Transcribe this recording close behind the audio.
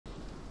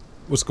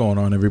What's going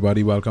on,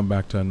 everybody? Welcome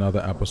back to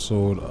another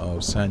episode of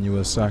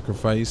Senua's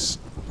Sacrifice.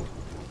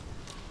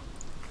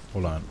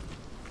 Hold on.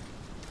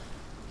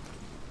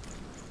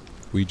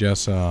 We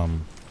just got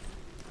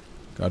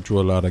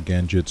through a lot of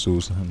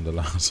genjutsus in the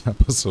last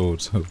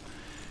episode, so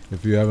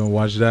if you haven't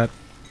watched that,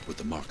 with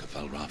the mark of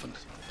Valravn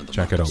and the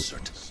check mark it of out.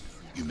 Celtic,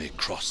 you may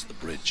cross the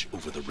bridge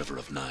over the River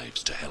of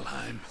Knives to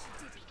Helheim.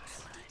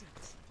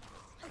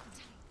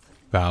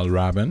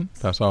 Valravn,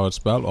 that's how it's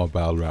spelled, or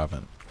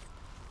Valravn?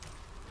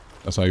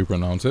 That's how you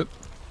pronounce it?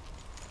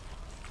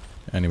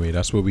 Anyway,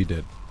 that's what we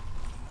did.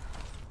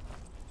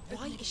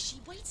 Why is she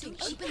waiting?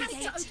 Open the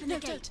gate. Open the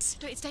gate.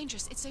 No, it's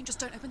dangerous. It's dangerous.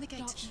 Don't open the gate.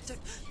 Don't.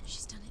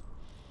 She's done it.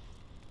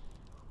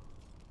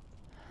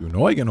 You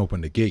know I can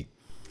open the gate.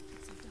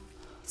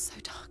 It's so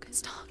dark.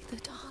 It's dark. The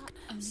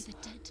darkness. Only the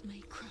dead may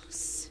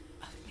cross.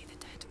 Only the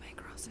dead may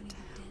cross into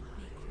hell.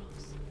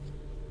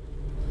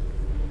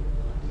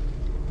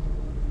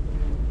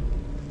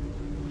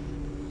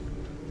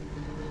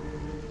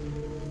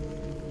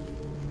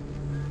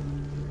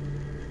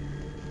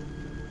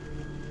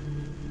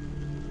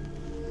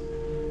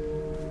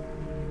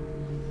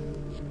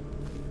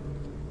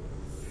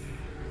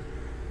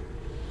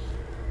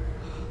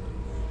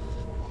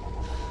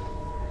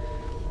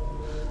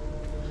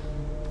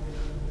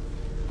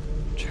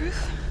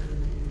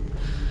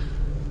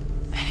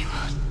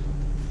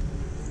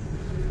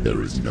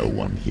 There is no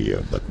one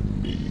here but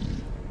me.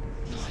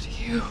 Not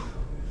you.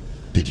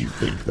 Did you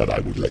think that I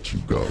would let you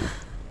go?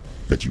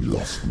 That you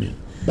lost me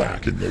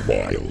back in the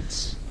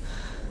wilds?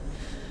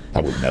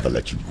 I will never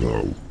let you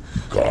go.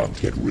 You can't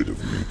get rid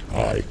of me.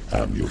 I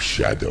am your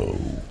shadow.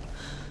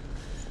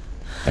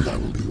 And I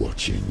will be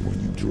watching when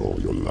you draw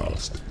your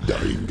last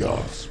dying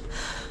gasp.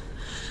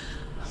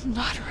 I'm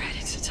not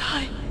ready to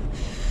die.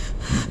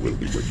 You will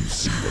be when you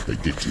see what they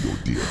did to your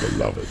dear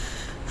beloved.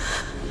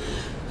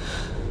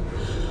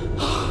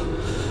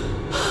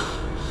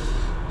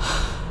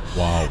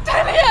 Wow.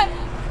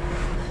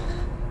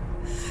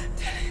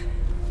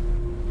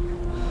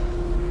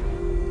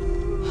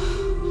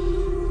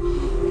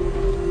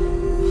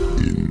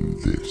 In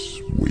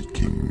this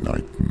waking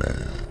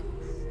nightmare,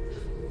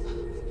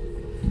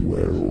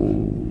 where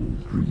all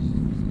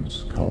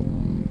dreams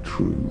come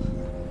true,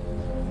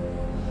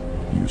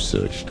 you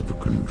searched for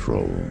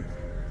control,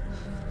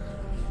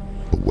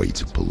 a way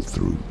to pull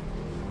through.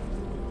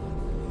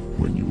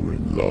 When you were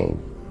in love,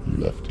 you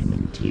left him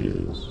in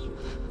tears,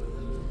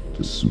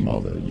 to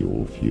smother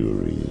your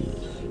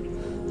furies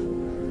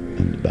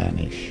and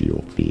banish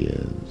your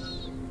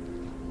fears.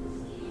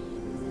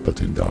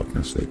 But in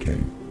darkness they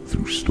came,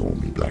 through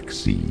stormy black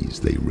seas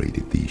they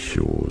raided these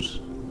shores.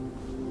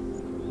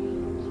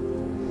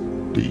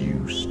 Do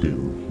you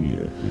still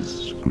hear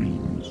his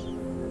screams?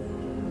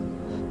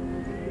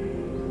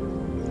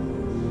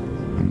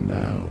 And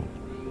now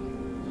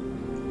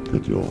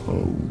that you're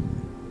home,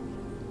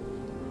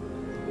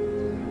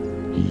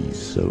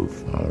 he's so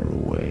far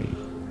away.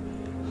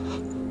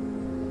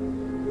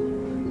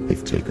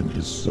 They've taken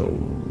his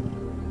soul.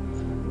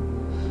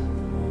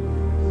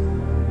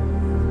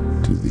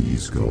 To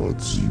these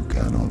gods you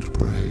cannot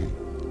pray.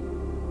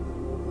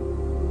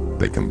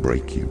 They can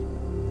break you,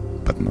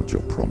 but not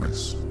your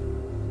promise.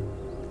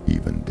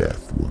 Even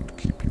death won't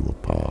keep you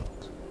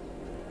apart.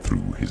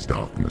 Through his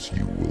darkness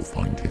you will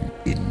find him.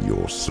 In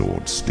your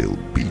sword still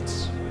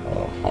beats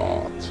a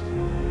heart.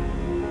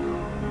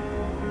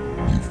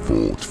 You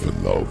fought for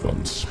love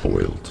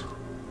unspoilt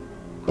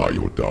by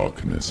your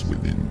darkness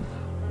within.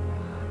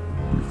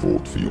 You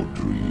fought for your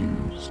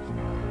dreams.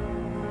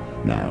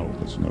 Now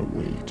there's no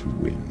way to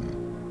win.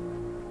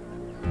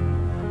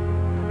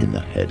 In the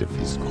head of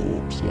his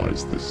corpse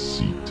lies the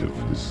seat of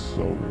his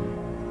soul.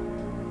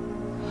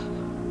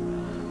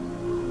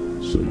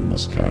 So you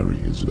must carry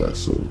his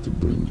vessel to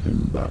bring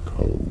him back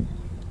home.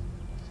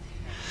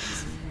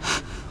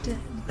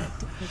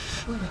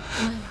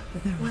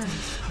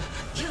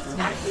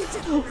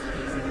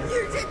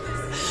 You did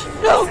this!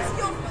 No!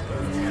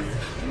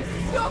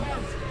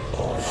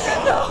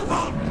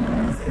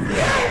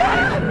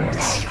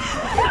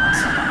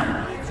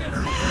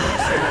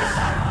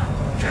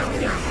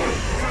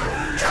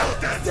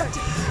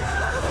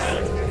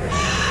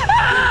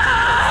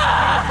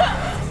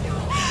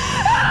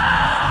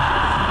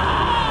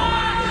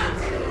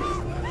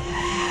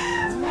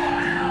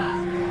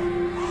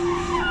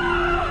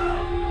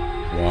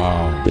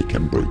 Wow. They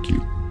can break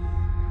you,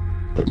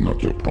 but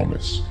not your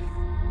promise.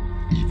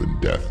 Even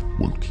death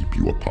won't keep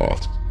you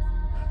apart.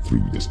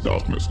 Through this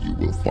darkness you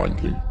will find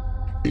him.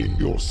 In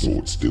your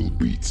sword still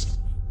beats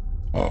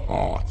a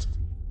heart.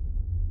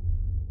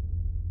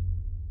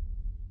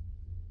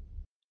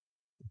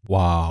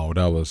 Wow,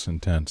 that was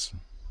intense.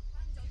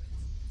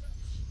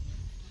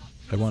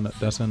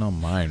 That's in our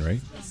mind,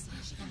 right?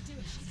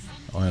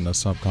 Or in the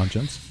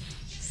subconscious?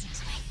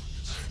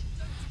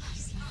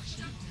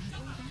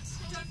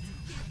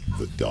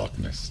 The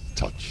darkness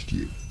touched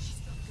you.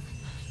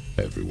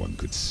 Everyone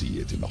could see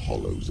it in the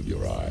hollows of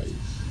your eyes.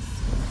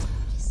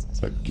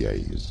 A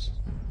gaze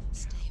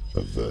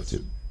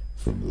averted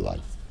from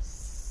life.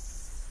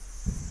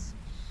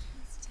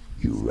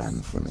 You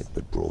ran from it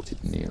but brought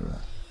it nearer.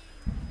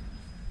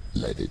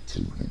 Led it to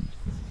him.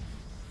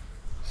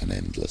 An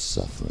endless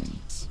suffering,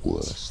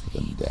 worse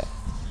than death.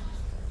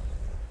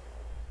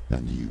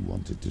 And you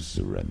wanted to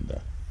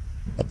surrender,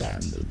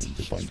 abandon and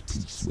to find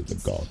peace with the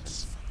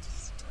gods.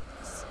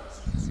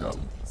 No.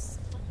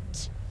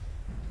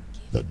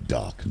 The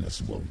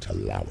darkness won't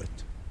allow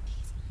it.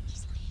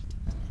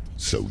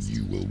 So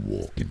you will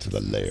walk into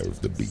the lair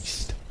of the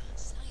beast.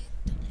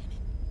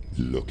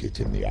 Look it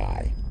in the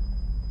eye,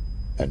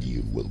 and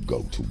you will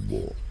go to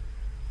war.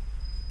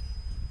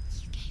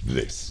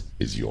 This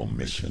is your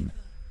mission.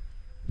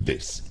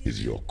 This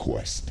is your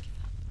quest.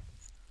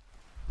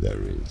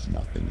 There is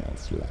nothing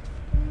else left.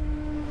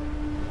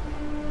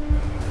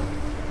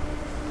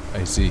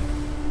 I see.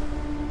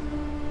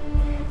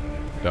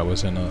 That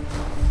was in a...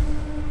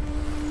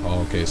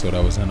 Oh, okay, so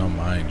that was in her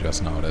mind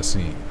just now, that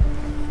scene.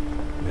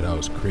 Yeah, that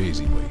was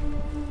crazy, boy.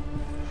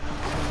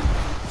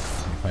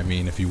 I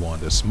mean, if you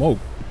want to smoke,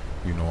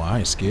 you know, I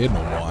ain't scared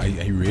no more. I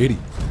ain't ready.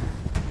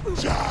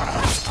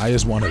 I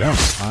is one of them.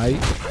 I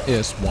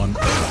is one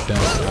of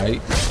them. I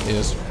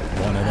is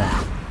one of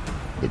them.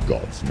 The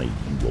gods made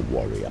you a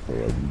warrior for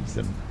a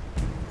reason.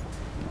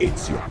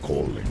 It's your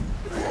calling.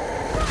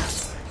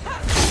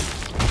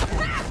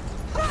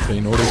 They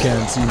know they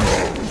can't see me.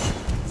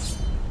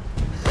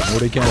 No,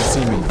 they can't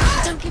see me.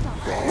 Don't give up.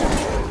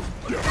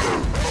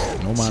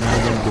 No, man, I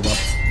ain't gonna give up.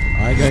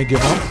 I ain't gonna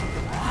give up.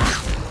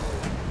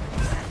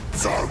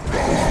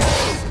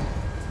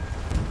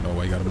 No,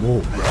 I gotta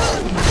move.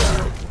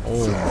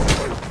 Oh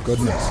my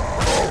goodness.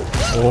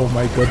 Oh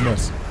my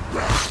goodness.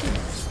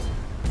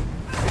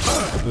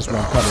 This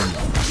one cutting me.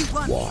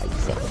 Why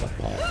suffer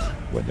apart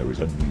when there is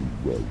a new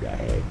road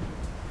ahead?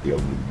 The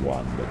only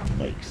one that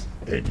makes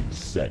any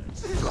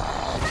sense.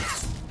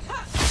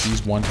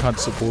 These one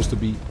cuts supposed to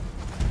be...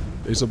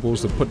 They're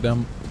supposed to put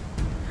them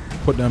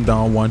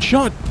down one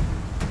shot.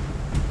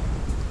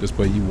 This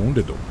way you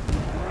wounded though.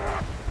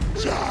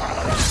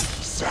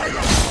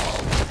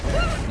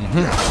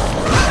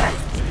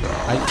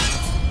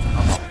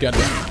 Get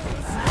there.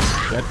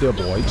 Get there,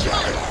 boy.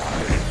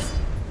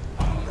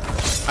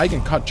 I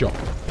can cut you.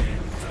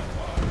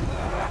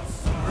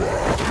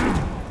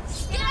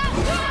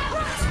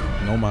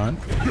 No, man.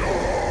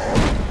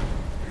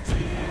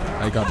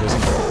 I got this.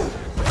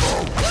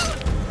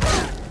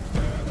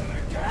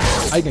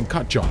 I can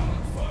cut you.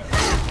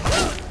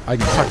 I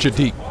can cut you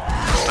deep.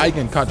 I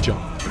can cut you.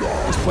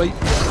 This way.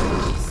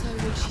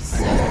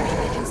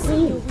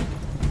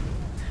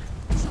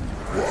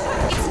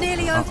 It's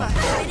nearly over.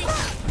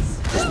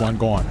 This one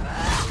gone.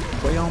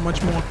 Boy, how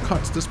much more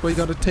cuts this boy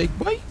gotta take,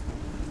 boy?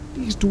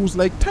 These dudes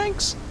like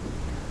tanks.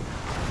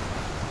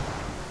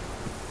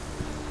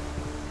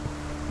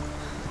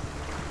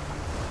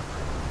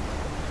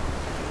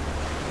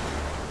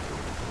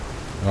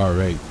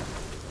 Alright.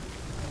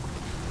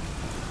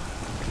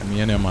 Get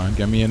me in there, man.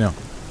 Get me in there.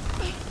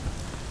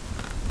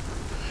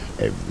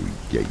 Every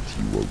gate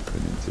you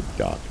open into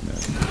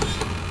darkness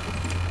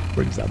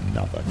brings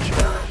another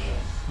challenge.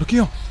 Look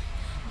here.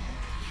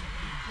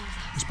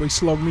 This boy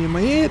slugged me in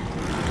my head.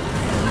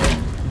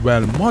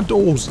 Well, my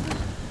doors.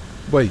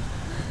 Wait.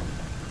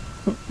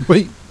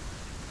 Wait.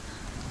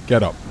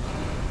 Get up.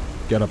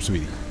 Get up,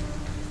 sweetie.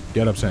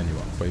 Get up,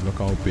 Senua. Wait, look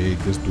how big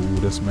this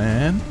dude is,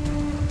 man.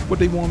 What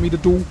they want me to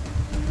do?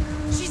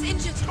 She's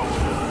injured. She's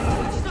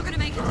not gonna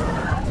make it.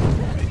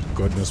 My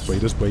goodness,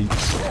 wait, this way.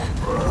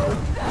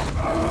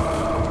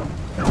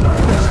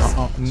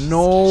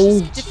 No.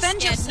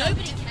 Defend yourself.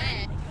 Nobody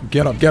cares.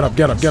 Get up, get up,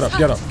 get up, get up,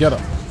 get up, get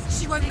up.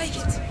 She won't make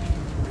it.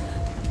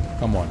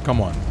 Come on, come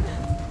on.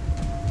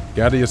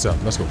 Gather yourself.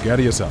 Let's go.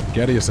 Gather yourself.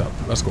 Gather yourself.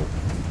 Let's go.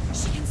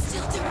 She can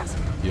still do it.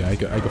 Yeah, I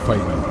can fight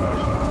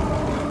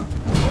now.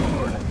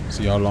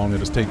 See how long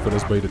it'll take for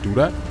this boy to do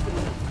that?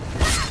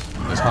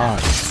 It's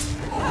hard.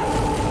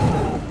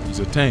 He's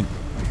a tank.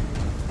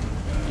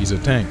 He's a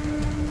tank.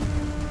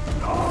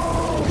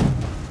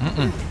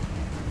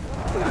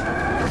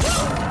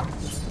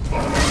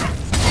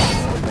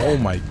 Oh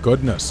my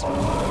goodness.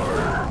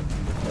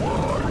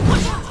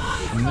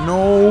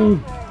 No.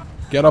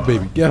 Get up,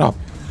 baby. Get up.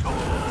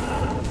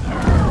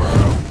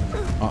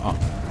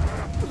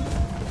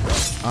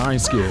 I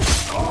ain't scared.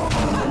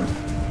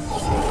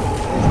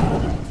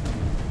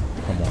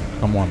 Come on.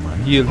 Come on,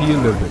 man. Heal a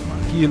little bit,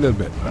 man. Heal a little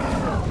bit.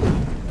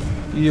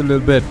 Heal a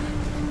little bit.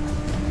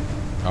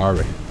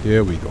 Alright.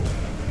 There we go.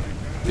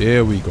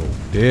 There we go.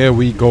 There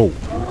we go.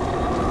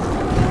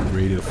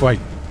 Ready to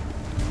fight.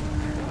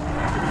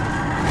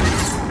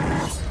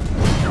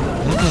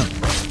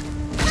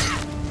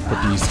 Put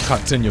these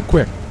cuts in you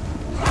quick.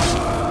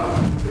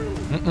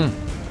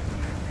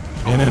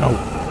 In and out.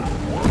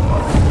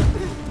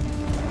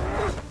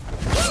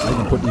 I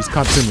can put these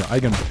cuts in you. I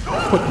can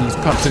put these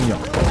cuts in you.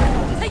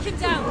 Take him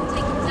down.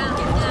 Take him down.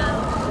 Get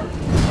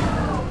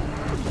down.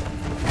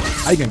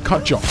 I can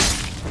cut you.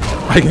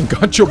 I can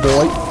cut you,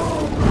 boy.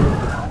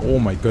 Oh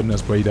my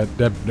goodness, boy.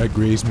 That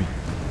grazed me.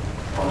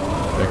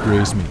 That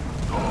grazed me.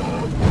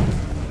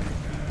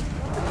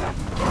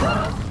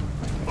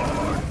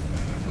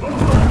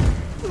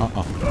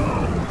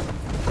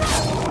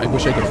 I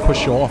wish I could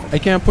push you off. I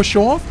can't push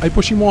you off. I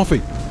push him off.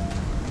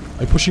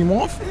 I push him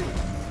off.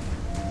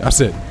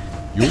 That's it.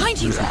 You.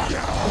 Behind you.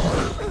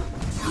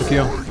 Look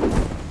here.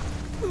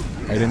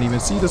 I didn't even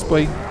see this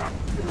boy.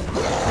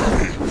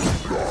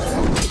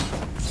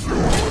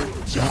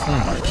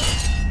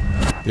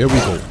 There we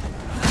go.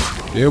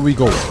 There we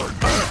go.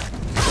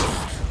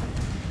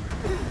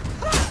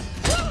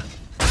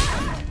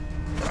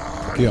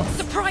 Look here.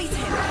 Surprise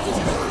him.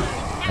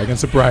 I can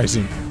surprise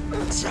him.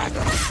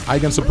 I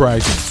can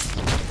surprise him.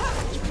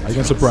 I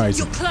can surprise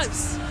him. You're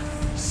close.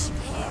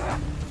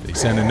 They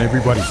sending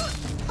everybody.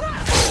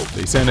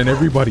 They sending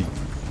everybody.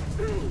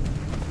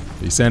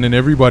 They sending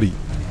everybody.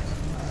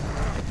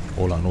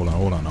 Hold on, hold on,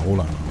 hold on, hold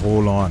on,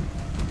 hold on.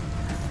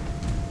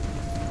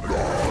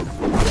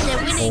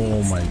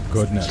 Oh my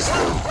goodness.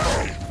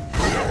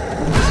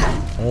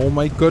 Oh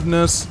my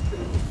goodness.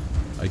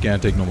 I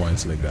can't take no more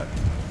hits like that.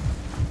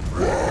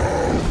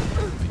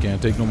 I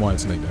can't take no more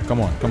hits like that.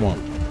 Come on, come on.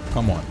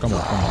 Come on, come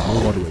on, come on.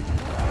 Move out of the way.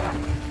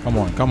 Come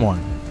on, come on.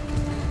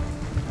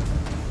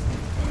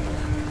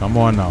 Come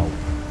on now.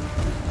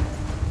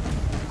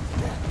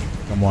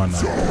 Come on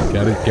now.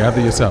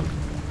 Gather yourself.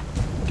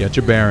 Get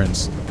your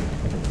bearings.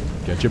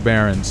 Get your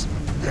bearings.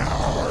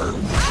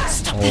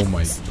 Oh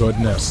my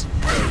goodness.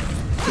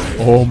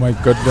 Oh my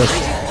goodness.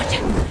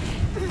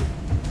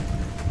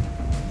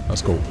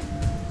 Let's go.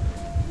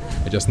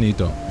 I just need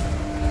to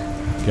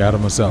gather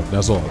myself,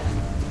 that's all.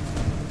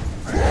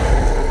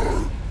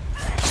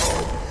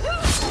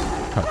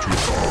 Cut you.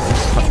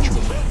 Cut you.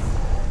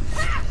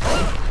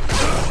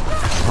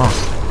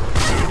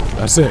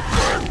 That's it.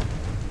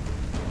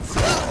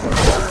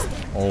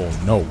 Oh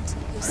no.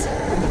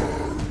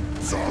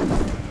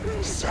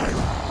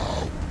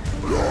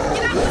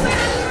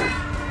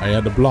 I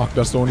had to block,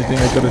 that's the only thing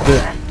I could have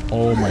did.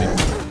 Oh my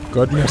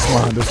goodness,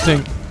 man, this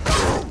thing.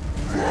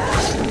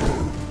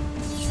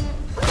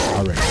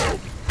 Alright,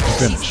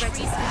 finish.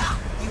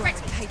 You're a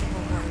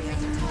capable warrior.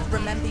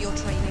 Remember your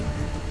training.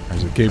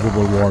 As a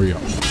capable warrior.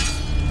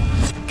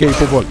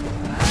 Capable.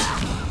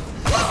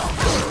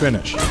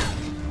 Finish.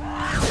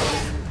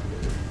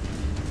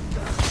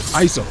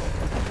 ISO.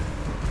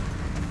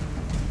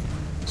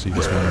 See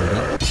this one right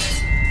up.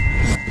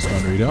 This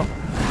one right up.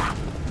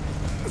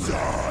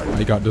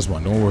 I got this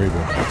one, don't worry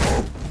about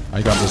it.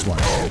 I got this one.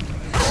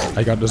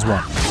 I got this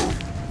one.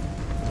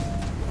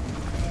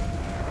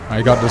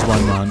 I got this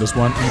one, man. This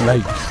one,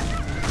 like,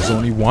 there's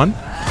only one?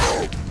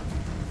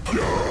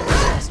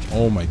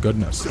 Oh my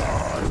goodness.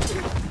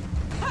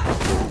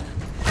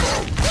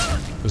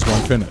 This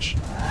one finish.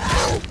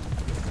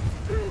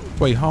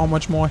 Wait, how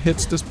much more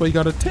hits this boy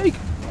gotta take?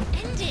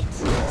 End it.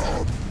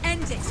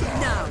 End it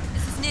now.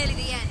 This is nearly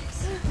the end.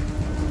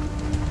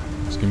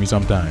 Just give me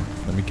some time.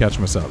 Let me catch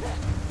myself.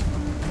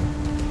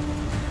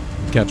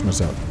 Catch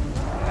myself.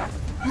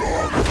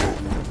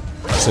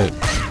 That's it.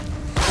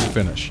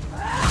 Finish.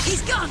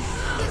 He's gone.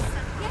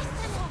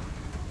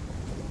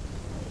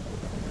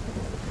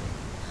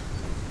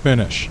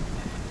 Finish.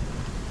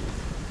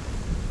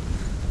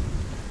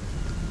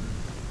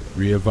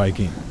 Real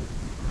Viking.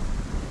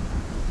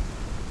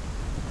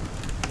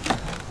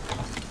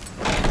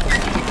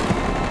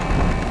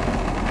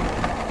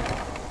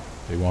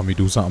 They want me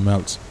to do something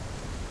else.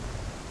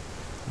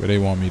 Where they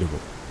want me to go?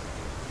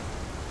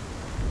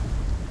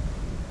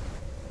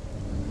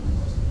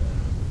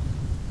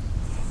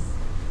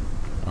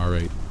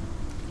 Alright.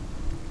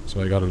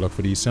 So I gotta look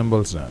for these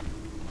symbols then.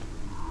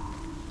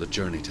 The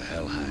journey to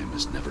Helheim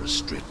is never a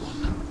straight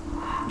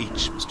one.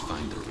 Each must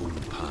find their own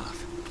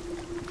path.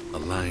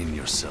 Align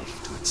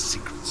yourself to its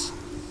secrets,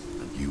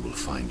 and you will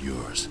find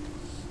yours.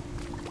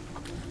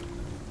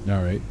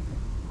 Alright.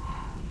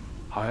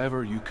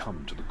 However you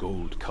come to the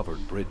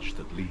gold-covered bridge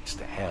that leads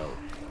to Hell,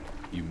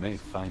 you may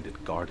find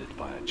it guarded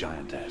by a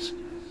giantess.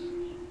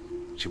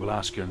 She will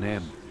ask your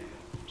name.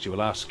 She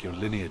will ask your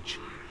lineage.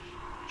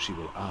 She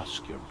will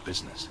ask your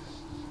business.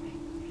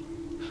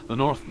 The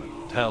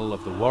Northmen tell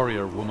of the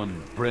warrior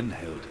woman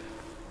Brynhild,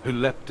 who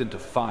leapt into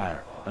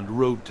fire and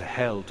rode to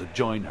Hell to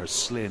join her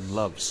slain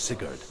love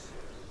Sigurd,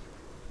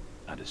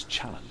 and is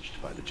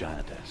challenged by the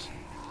giantess.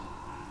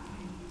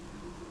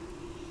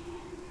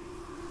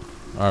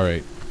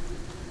 Alright.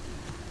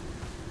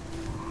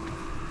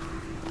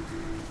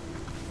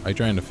 I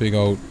trying to figure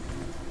out...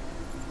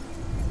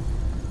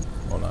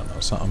 Hold on,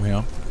 there's something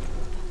here.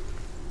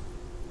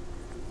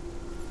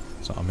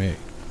 Something here.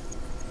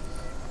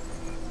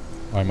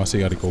 I must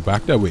have got to go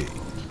back that way.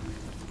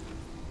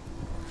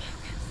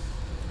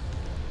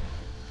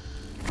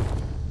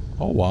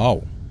 Oh,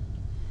 wow.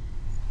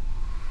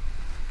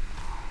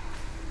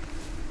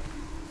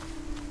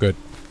 Good.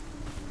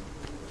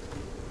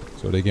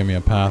 So they give me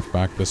a path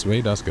back this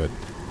way. That's good.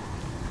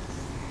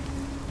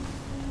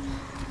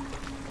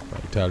 I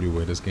tell you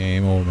where this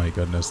game. Oh my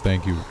goodness.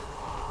 Thank you.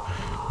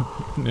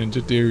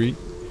 Ninja Theory.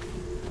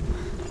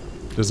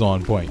 This is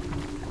on point.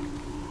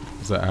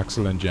 It's an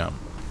excellent gem.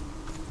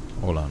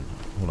 Hold on.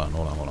 Hold on,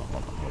 hold on, hold on,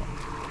 hold on, hold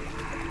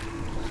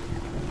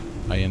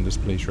on. I in this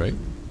place, right?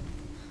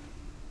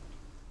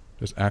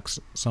 There's X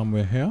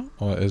somewhere here?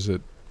 Or is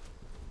it...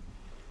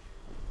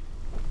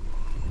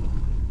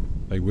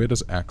 Like, where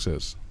does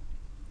access?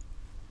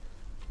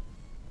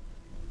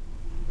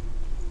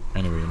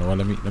 Anyway, you know what?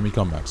 Let me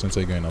come back since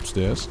I'm going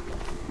upstairs.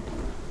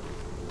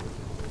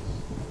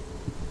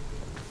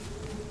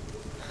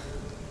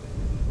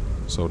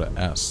 So the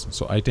S.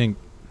 So I think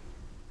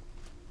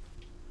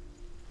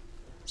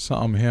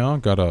something here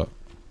got a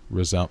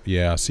result.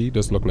 Yeah, see,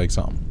 this look like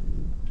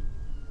something.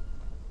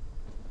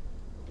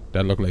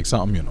 That look like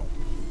something, you know.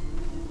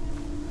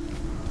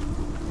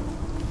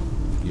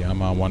 Yeah,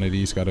 man, one of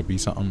these gotta be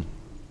something.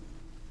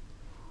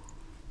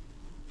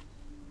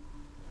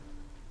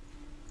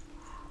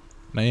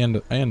 I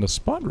in the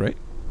spot, right?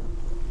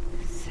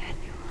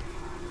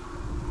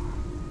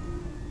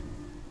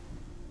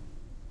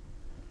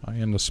 I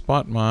in the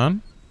spot,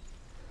 man.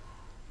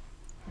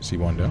 See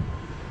one there?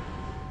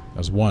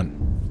 That's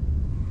one.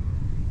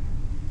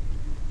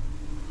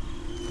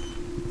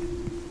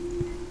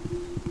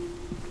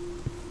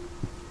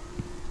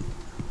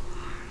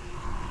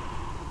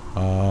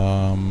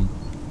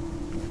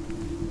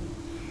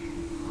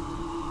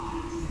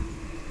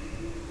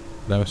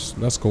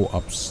 Let's go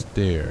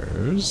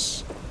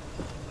upstairs.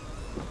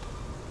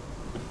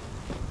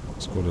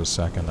 Let's go to the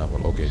second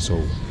level. Okay,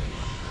 so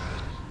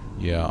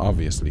yeah,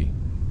 obviously.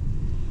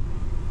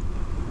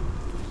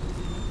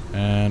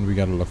 And we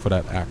gotta look for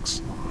that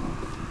axe.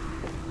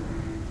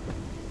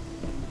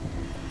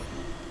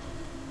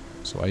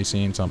 So I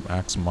seen some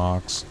axe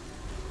marks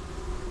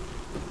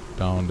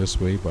down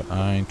this way, but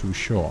I ain't too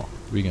sure.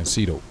 We can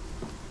see though.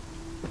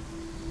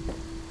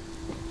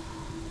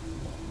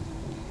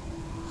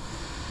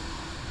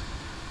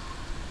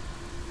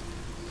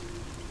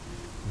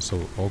 So,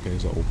 okay,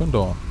 so open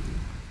door.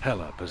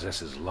 Hela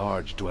possesses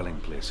large dwelling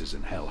places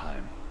in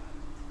Helheim.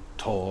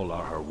 Tall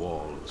are her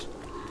walls,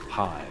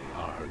 high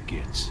are her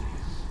gates.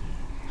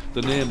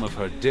 The name of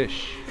her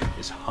dish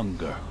is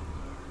hunger.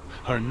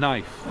 Her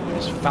knife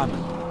is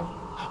famine.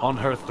 On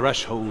her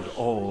threshold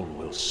all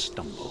will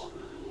stumble.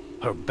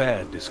 Her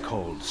bed is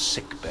called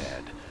sick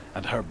bed,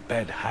 and her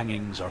bed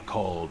hangings are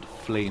called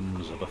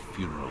flames of a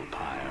funeral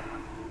pyre.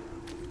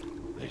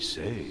 They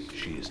say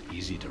she is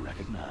easy to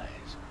recognize.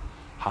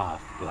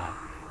 Half black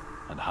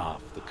and half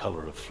the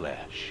color of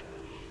flesh,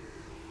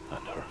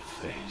 and her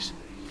face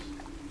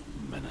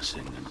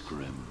menacing and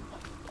grim.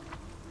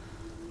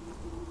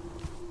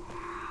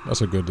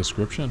 That's a good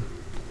description.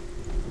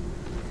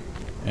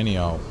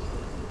 Anyhow,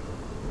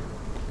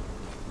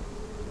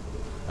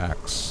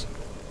 axe.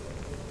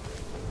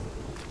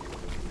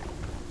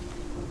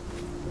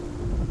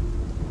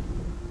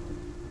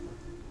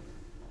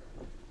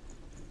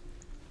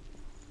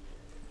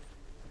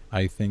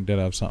 I think that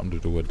have something to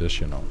do with this,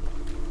 you know.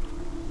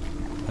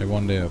 I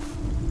wonder if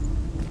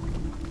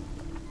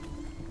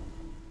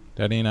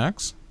that ain't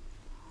axe.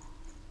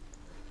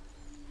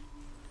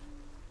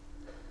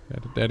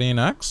 That ain't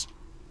axe.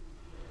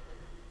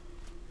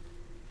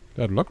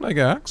 That look like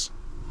axe.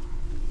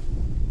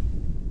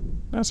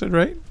 That's it,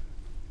 right?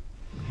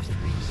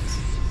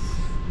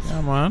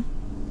 Come on.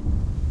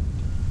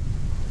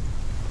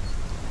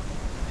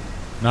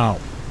 Now,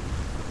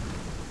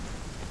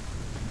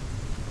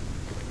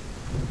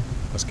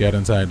 let's get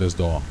inside this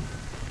door.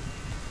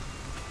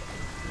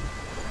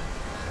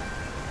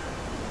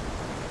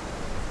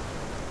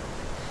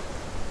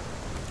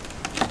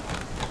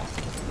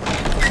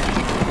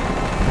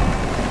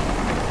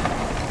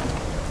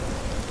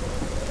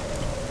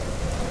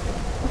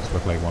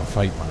 Look like one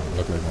fight, man.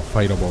 Look like one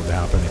fight about to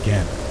happen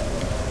again.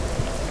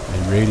 Are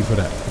you ready for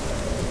that?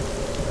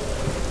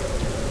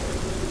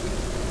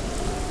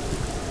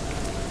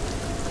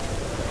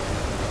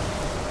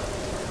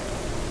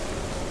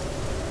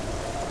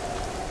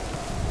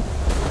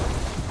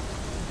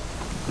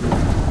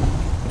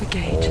 The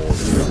gate.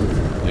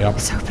 Oh, yep.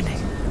 It's opening.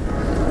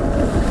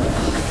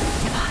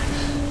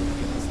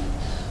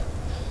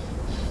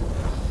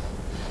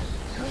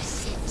 Who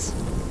is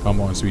it?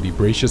 Come on, sweetie.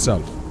 Brace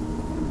yourself.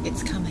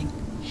 It's coming.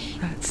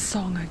 That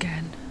song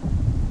again.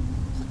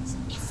 Is it?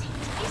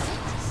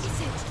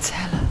 It's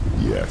Hela.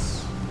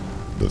 Yes,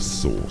 the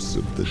source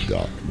of the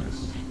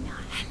darkness.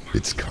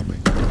 It's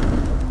coming.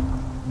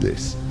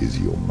 This is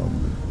your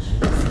moment.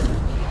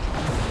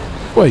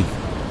 Wait.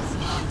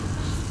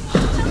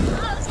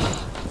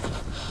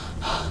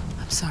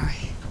 I'm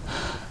sorry.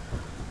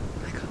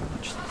 I can't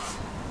watch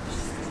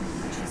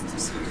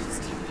this.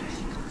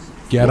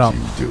 Get up.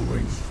 What are you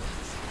doing?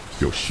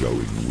 You're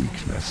showing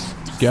weakness.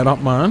 Get up,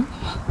 man.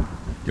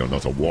 You're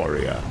not a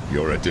warrior.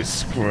 You're a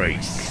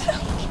disgrace.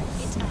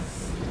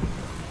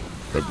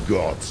 The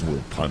gods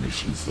will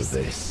punish you for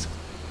this.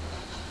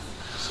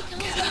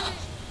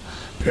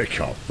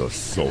 Pick up the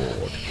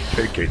sword.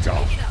 Pick it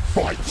up.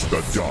 Fight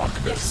the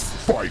darkness.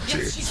 Fight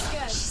it.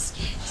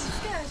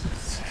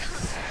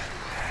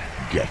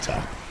 Get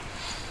up.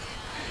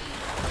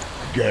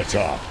 Get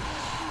up.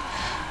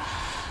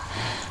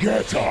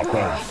 Get up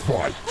and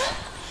fight.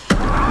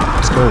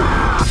 Let's go.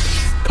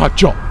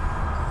 Catch up.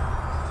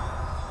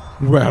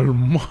 Well,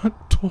 my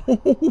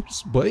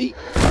toes, boy.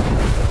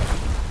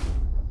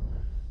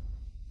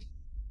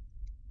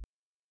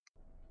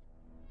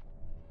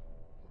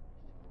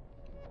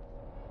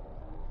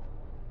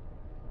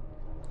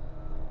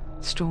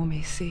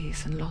 stormy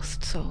seas and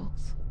lost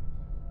souls.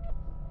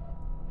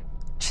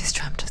 She's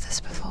dreamt of this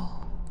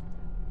before.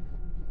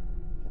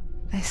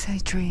 They say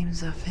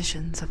dreams are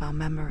visions of our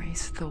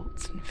memories,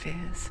 thoughts, and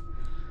fears,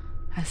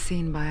 as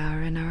seen by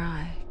our inner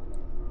eye.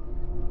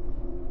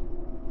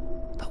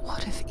 But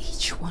what if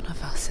each one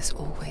of us is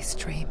always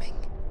dreaming,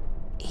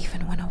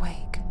 even when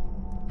awake,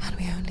 and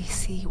we only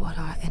see what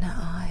our inner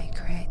eye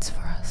creates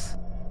for us?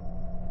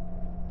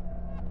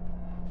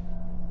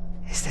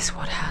 Is this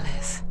what hell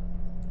is?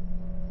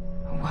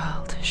 A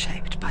world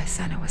shaped by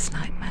Senua's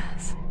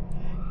nightmares.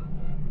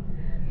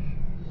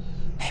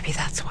 Maybe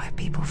that's why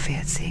people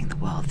feared seeing the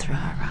world through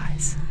her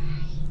eyes.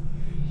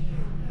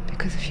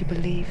 Because if you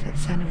believe that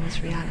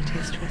Senua's reality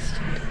is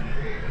twisted,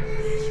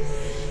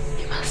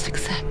 you must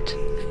accept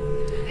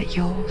that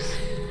yours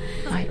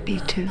might be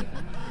too.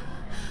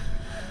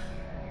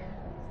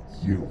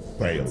 You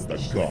failed the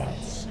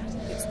gods.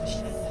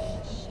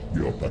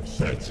 You're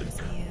pathetic.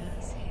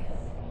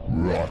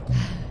 Rotten.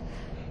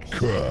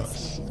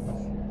 Cursed.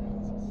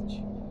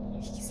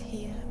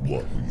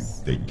 What were you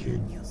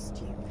thinking?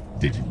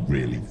 Did you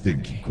really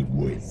think you could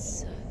win?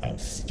 How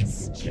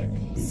stupid can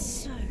you be?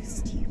 So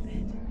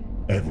stupid.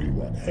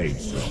 Everyone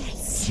hates her.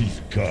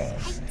 She's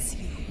cursed.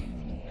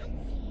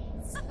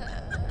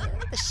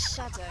 The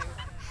shadow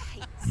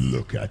hates.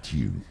 Look at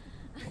you.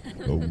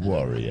 A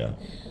warrior.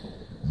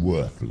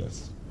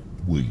 Worthless.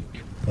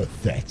 Weak.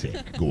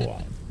 Pathetic. Go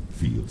on.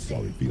 Feel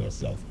sorry for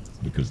yourself,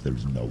 because there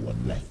is no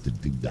one left to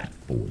do that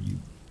for you.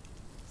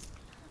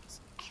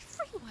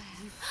 Everywhere.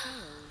 You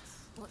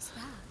failed. What's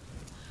that?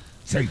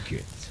 Take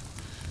it.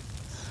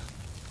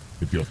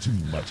 If you're too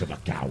much of a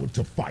coward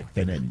to fight,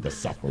 then end the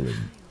suffering.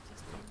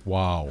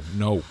 Wow,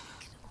 no.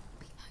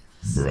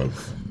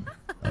 Broken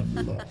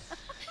and lost.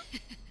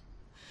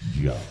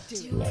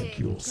 Just like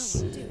your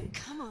soul.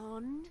 Come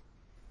on.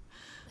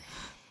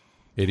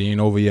 It ain't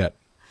over yet.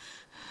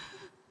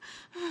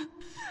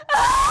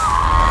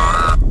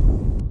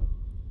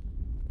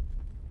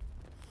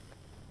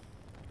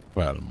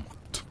 Well,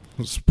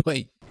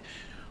 wait.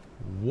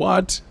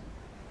 What?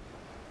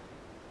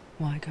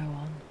 Why go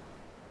on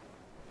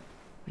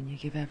when you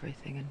give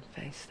everything and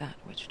face that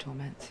which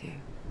torments you,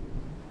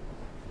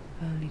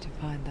 only to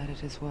find that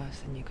it is worse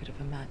than you could have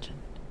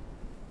imagined?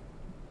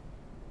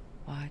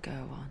 Why go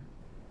on?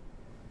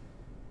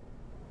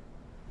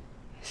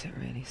 Is it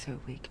really so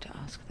weak to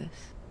ask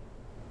this?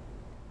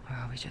 Or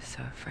are we just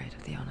so afraid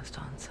of the honest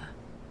answer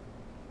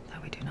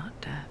that we do not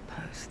dare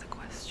pose the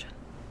question?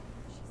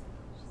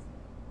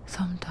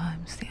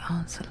 Sometimes the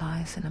answer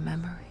lies in a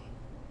memory,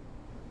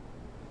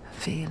 a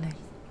feeling,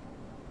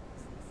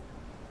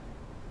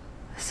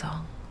 a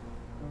song.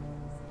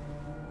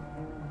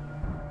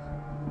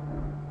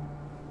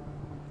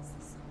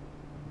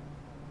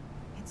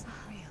 It's not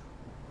real.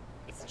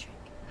 It's a trick.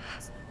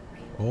 It's not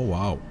real. Oh,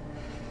 wow.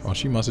 Oh,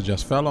 she must have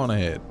just fell on her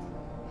head.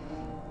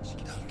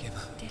 Don't give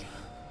up. Did it?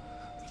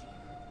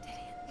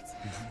 It's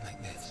Not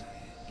like this.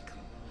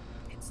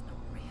 It's not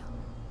real.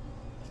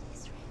 It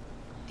is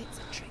real. It's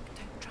a trick.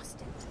 Don't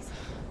trust it.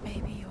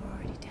 Maybe you're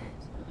already dead.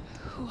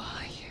 Who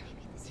are you?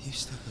 Do you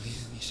still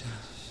believe in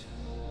yourself?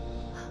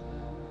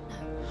 No,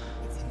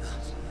 it's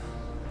Enough.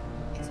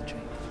 It's a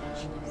trick.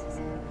 She knows it's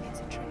him. It's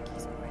a trick.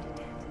 He's already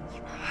dead. You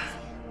know he's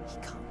here. He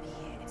can't be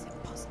here. It's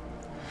impossible.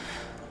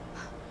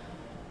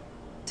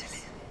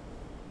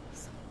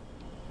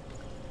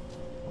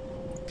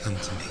 Come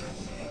to me.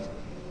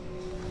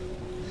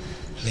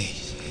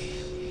 Please.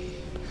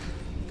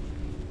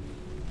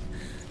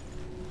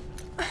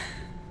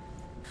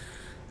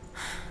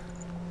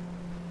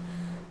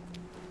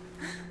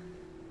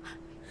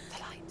 The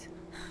light.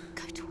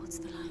 Go towards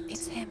the light.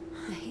 It's him.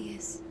 There he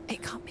is.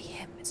 It can't be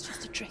him. It's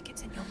just a trick.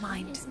 It's in your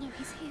mind. No,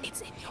 he's here. It's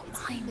in your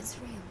mind. It's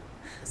real.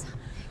 What's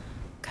happening?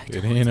 Go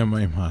It ain't in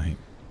my mind.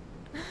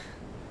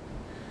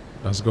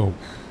 Let's go.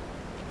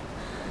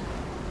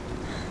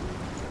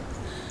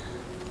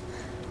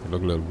 You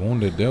look a little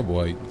wounded there,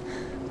 boy.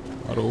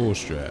 What a old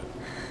strat.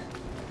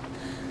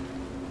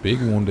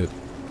 Big wounded.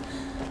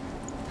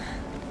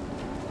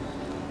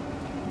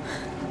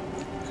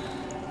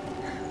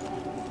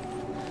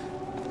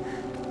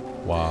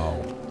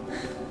 Wow.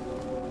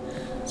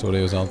 So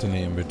there's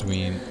alternating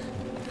between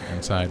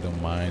inside the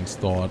mind's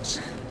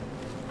thoughts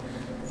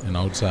and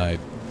outside,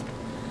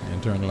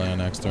 internal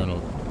and external.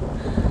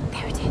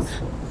 There it is.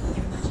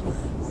 You're imagining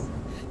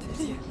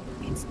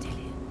it's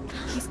Dillian.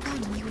 He's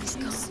gone. You were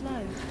too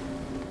slow.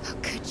 How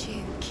could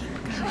you? Keep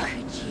going. How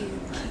could you?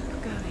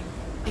 Keep going.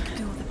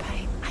 Ignore the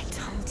pain. I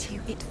told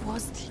you it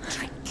was to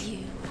trick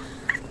you.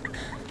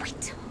 I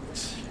told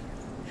you.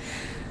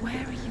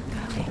 Where are you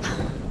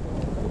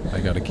going? I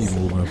gotta keep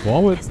moving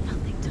forward. There's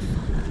nothing to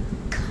follow.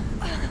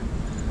 Come on.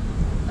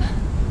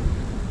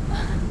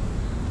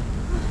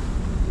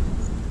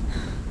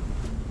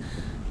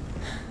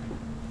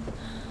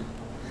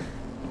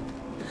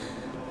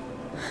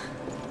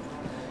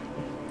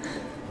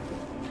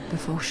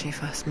 Before she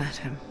first met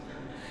him,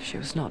 she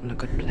was not in a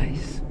good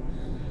place.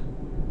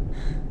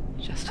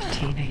 Just a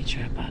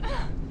teenager, but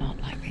not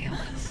like the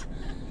others.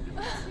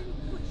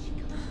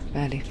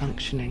 Barely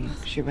functioning,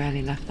 she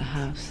rarely left the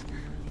house.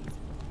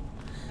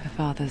 Her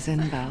father's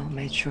in-bell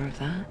made sure of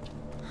that.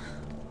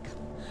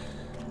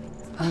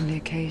 Only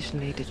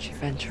occasionally did she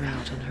venture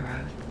out on her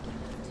own,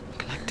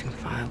 collecting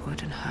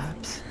firewood and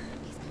herbs.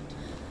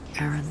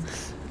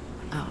 Errands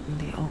out in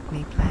the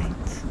Orkney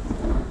Plains.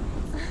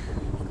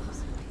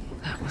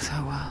 That was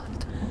her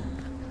world.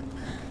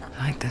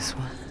 Like this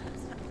one.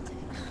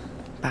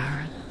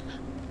 Barren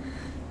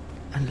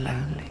and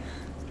lonely.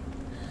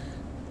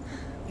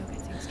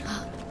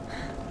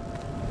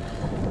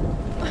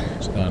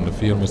 Starting to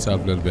feel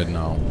myself a little bit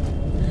now.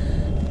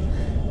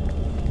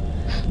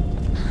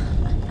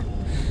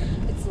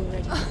 It's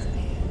already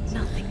disappeared.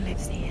 Nothing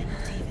lives here,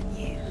 not even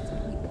you.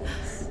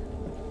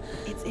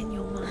 It's in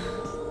your mind.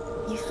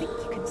 You think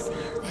you can see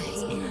it, but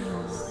it's in your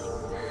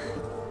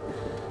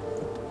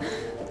mind.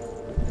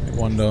 I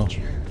wonder.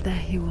 There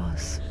he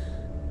was.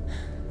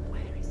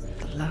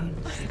 The lone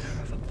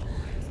figure of a boy.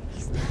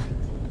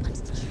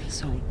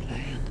 Soul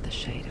play under the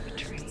shade of a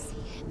tree.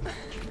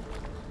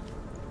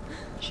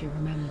 She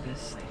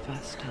remembers the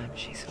first time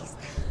she saw him.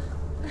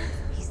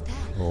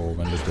 Oh,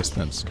 in the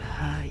distance. To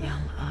her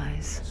young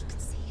eyes,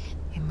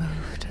 he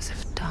moved as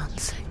if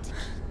dancing,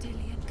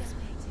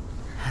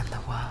 and the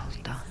world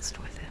danced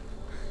with him.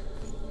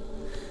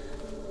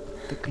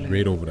 The gloom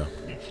Right over there.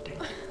 lifted,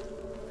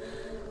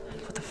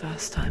 and for the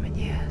first time in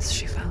years,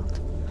 she felt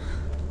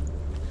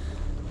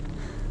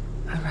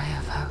a ray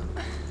of hope.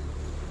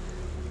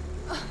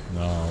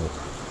 No.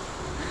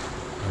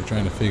 I'm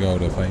trying to figure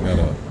out if I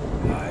gotta.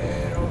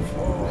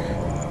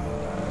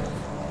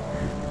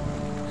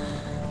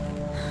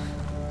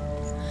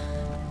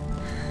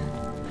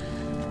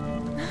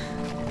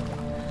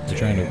 I'm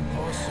trying to.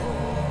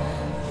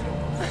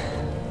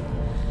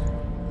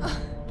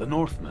 The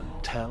Northmen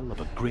tell of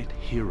a great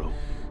hero.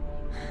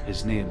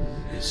 His name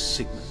is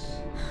Sigmund.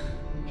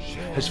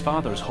 His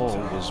father's hall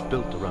was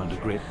built around a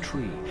great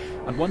tree,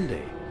 and one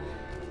day,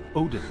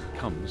 Odin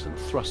comes and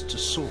thrusts a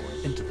sword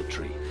into the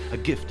tree, a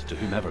gift to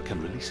whomever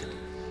can release it.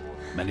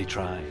 Many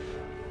try,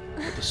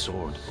 but the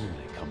sword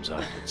only comes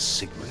out at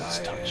Sigmund's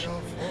touch.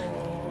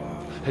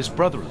 His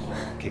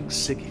brother-in-law, King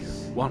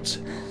Siggeir, wants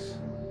it,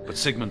 but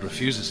Sigmund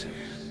refuses him,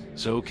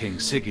 so King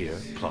Siggeir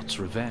plots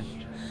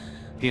revenge.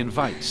 He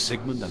invites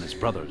Sigmund and his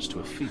brothers to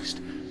a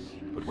feast,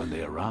 but when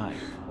they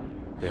arrive,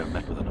 they are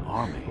met with an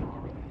army,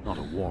 not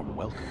a warm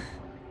welcome.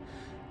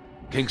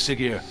 King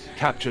Siggeir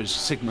captures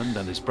Sigmund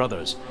and his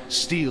brothers,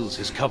 steals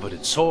his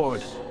coveted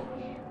sword,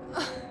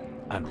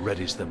 and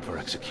readies them for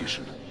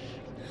execution.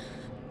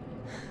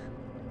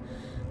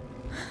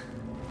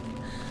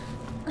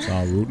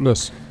 Sound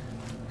ruthless.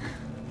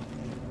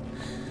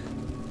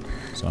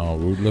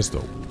 Sound ruthless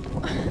though.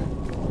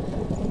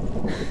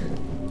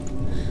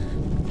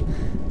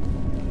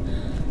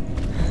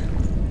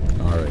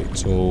 Alright,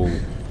 so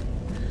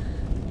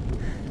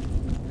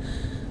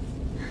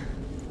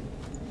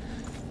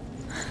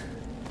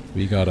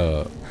we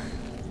gotta.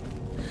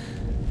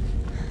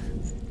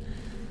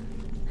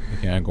 I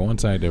can't go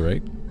inside there,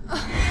 right?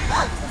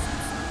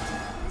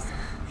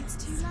 It's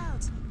too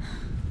loud.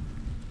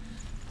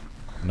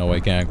 No, I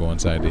can't go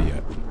inside there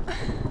yet.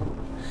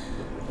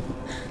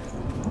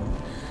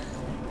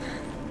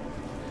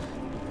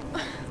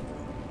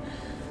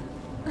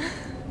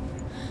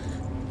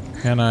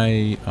 Can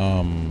I,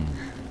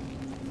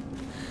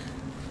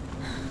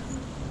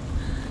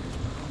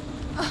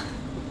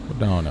 put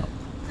down now.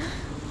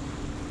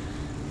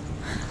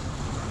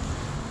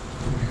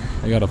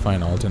 I gotta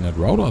find an alternate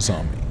route or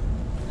something.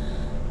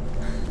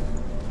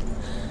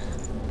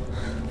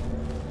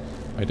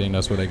 I think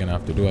that's what I'm gonna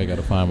have to do. I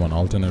gotta find one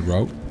alternate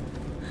route.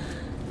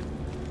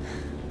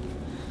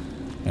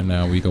 And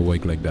now we can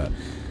work like that.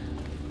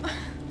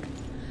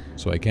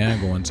 So I can't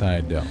go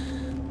inside there.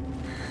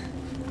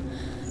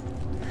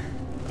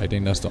 I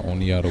think that's the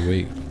only other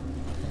way.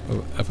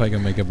 If I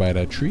can make it by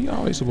that tree,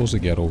 how am I supposed to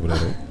get over there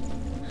though?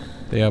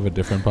 They have a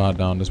different path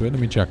down this way. Let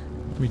me check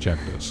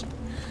this.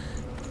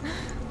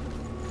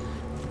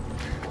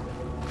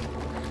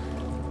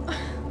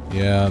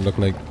 Yeah, look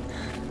like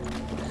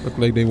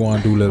they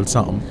want to do a little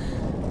something.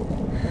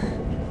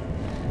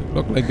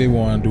 Look like they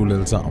want to do a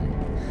little something.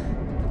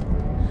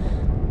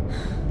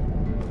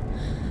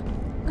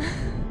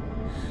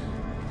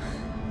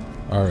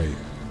 All right.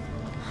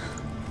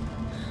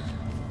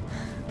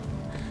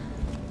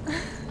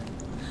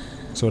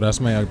 So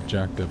that's my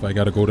objective. I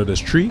gotta go to this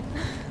tree,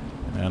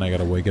 and I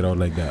gotta wake it out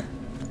like that.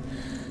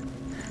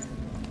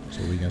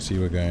 So we can see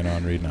what's going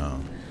on right now.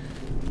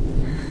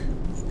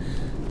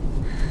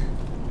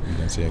 You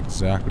can see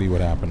exactly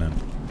what's happening.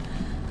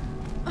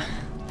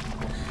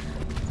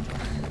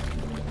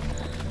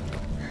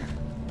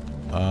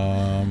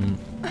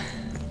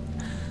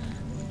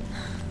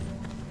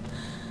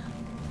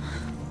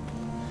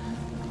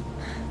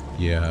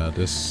 Yeah,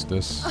 this. Day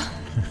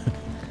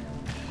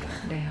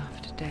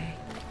after day.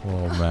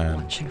 Oh man,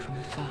 Watching from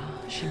afar,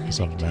 she it's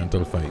a mimicked him,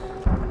 mental fight.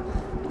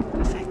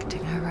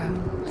 perfecting her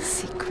own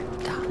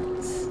secret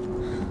dance.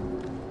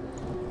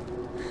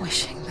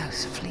 Wishing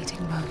those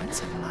fleeting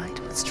moments of light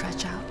would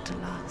stretch out to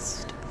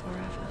last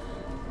forever.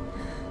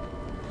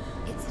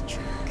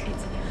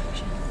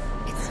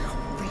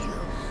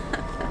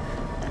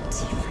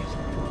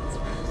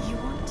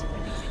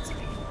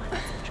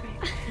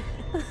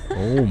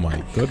 Oh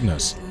my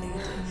goodness.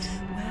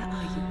 Where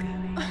are you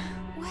going?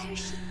 Where is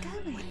she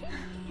going?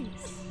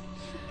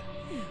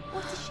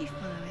 What is she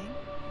following?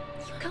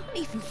 You can't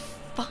even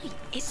fight.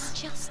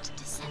 It's just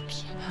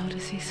deception. How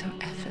does he so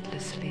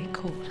effortlessly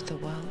court the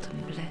world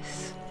and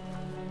bliss?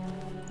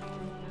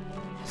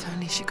 If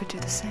only she could do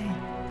the same.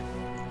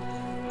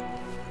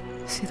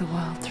 See the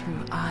world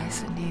through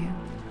eyes anew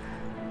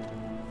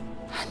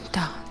and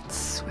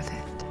dance with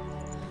it,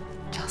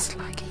 just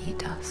like he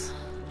does.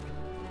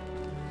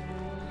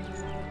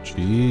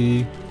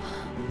 Gee.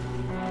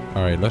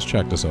 Alright, let's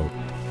check this out.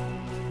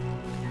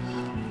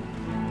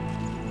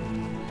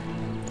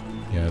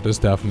 Yeah, this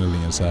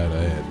definitely inside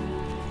her head.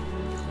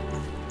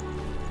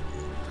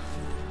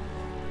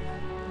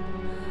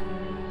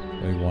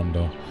 I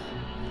wonder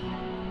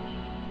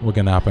what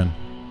can happen.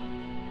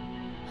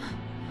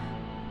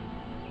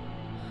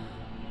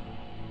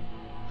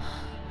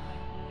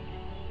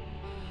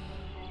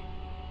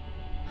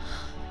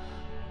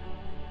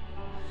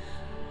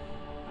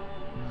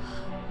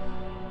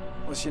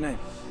 What's your name?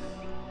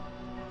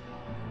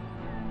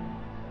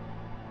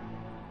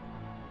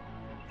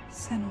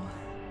 Senua.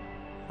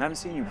 I haven't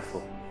seen you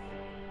before.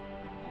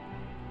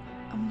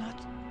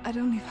 I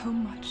don't leave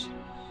home much.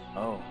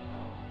 Oh,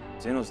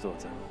 Zeno's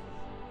daughter.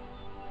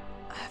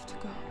 I have to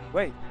go.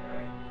 Wait.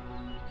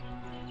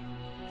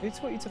 Who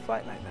taught you to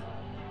fight like that?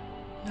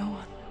 No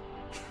one.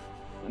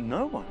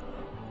 No one.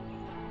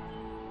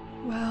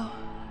 Well,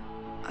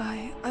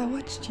 I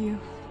watched you,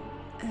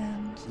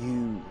 and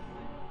You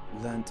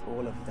learnt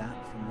all of that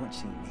from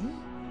watching me?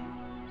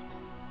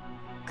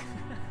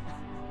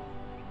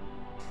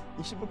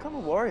 You should become a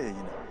warrior, you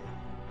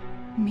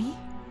know. me?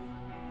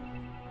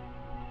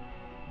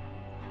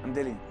 I'm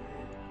Dillian.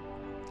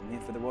 I'm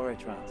here for the warrior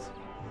trials.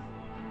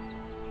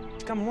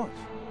 Just come and watch.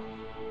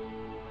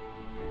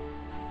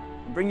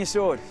 And bring your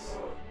sword.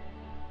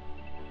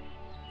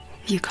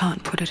 You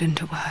can't put it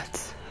into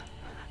words.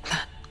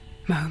 That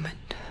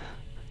moment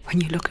when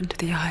you look into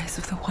the eyes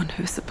of the one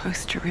who's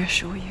supposed to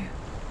reassure you,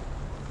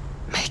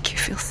 make you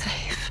feel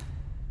safe.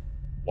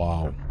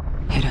 Wow.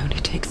 It only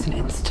takes an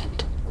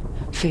instant.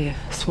 Fear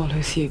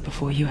swallows you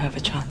before you have a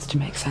chance to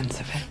make sense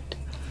of it.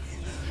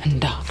 And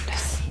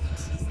darkness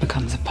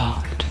becomes a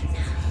part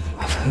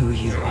of who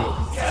you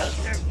are.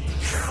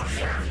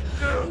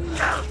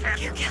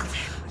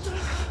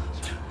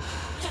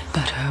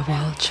 But her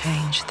world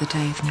changed the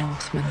day the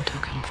Northmen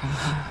took him from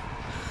her.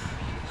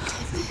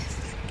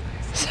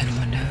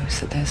 Senua knows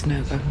that there's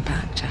no going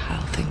back to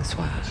how things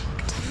were.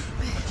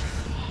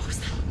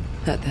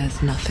 That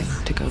there's nothing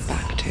to go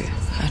back to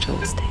at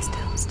all. Stay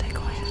still, stay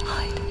quiet,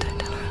 hide, don't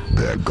tell her.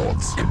 Their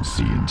gods can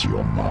see into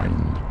your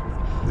mind.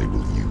 They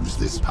will use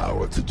this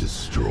power to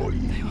destroy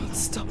you. They won't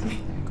stop me.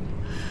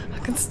 I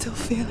can still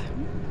feel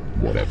him.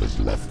 Whatever's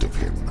left of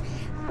him,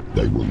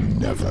 they will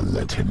never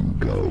let him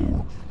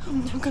go.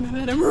 I'm not gonna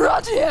let him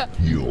rot here.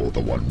 You're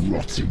the one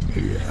rotting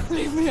here.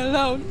 Leave me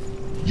alone.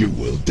 You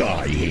will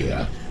die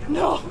here.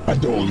 No.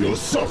 And all your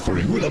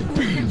suffering will have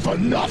been for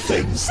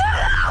nothing.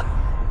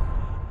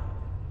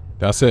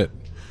 That's it.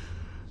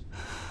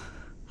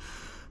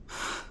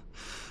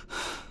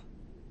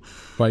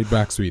 Fight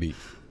back, sweetie.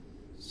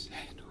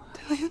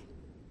 Dillian?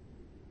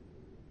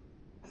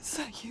 Is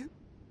that you?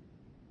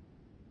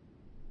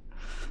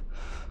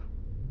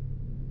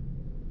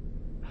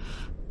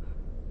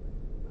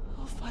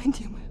 I'll find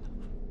you, my love.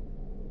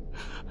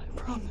 I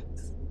promise.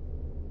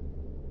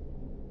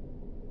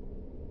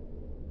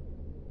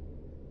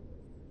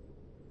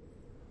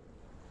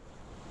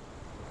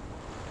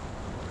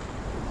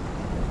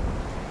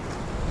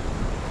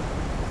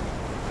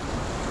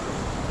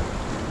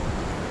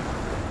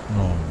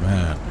 Oh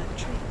man. By the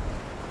tree.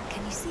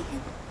 Can you see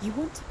him? You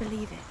want to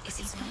believe it. Is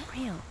he not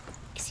real?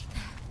 Is he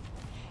there?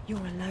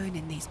 You're alone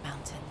in these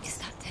mountains. Is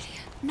that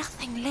Dillian?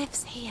 Nothing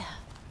lives here.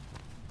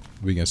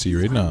 We can see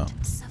right now.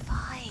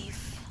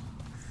 Survive.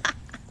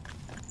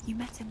 You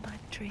met him by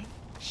the tree.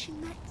 She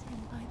met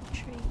him by the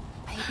tree.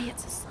 Maybe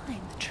it's a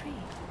sign, the tree.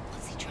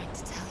 What's he trying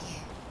to tell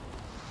you?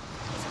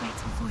 He's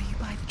waiting for you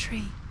by the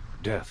tree.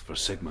 Death for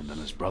Sigmund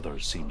and his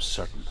brothers seems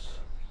certain.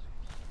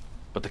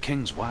 But the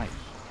king's wife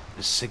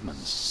is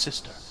Sigmund's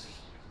sister,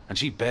 and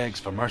she begs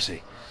for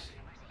mercy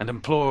and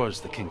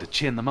implores the king to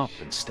chain them up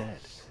instead.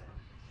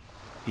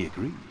 He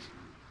agrees.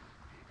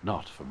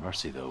 Not for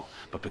mercy, though,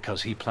 but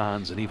because he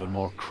plans an even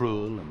more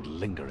cruel and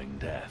lingering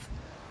death.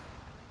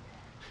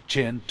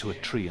 Chained to a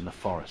tree in the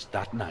forest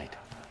that night,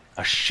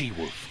 a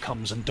she-wolf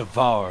comes and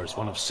devours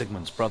one of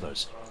Sigmund's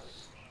brothers.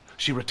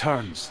 She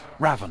returns,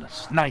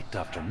 ravenous, night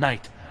after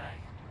night,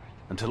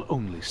 until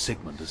only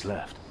Sigmund is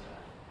left.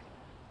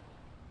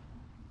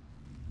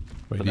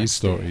 By The these next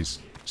day, stories.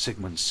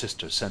 Sigmund's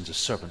sister sends a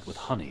servant with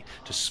honey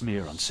to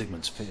smear on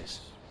Sigmund's face.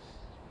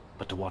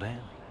 But to what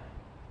end?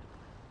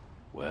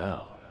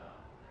 Well,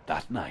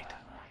 that night,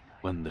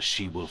 when the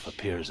she-wolf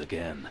appears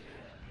again,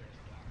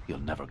 you'll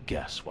never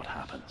guess what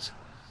happens.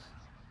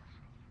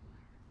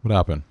 What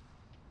happened?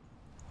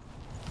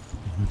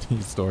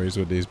 These stories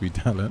what these be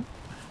telling.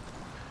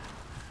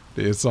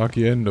 They suck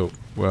you in though.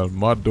 Well,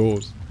 mud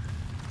doors.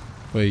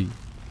 Wait.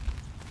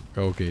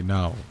 Okay,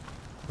 now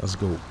let's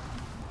go.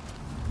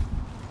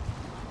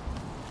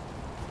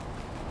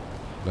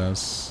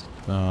 Let's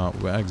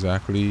where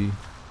exactly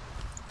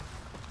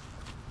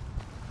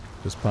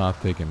this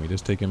path taking me?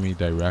 This taking me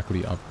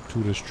directly up to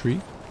this tree.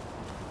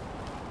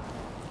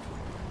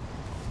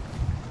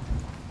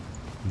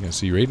 You can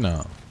see right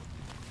now.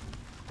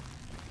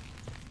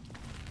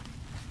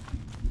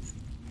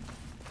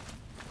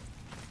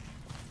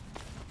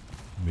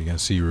 We can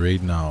see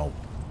right now.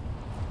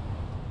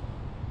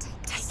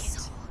 Take a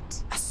sword.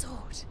 A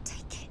sword.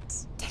 Take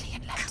it.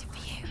 Dillian left it for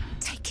you.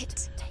 Take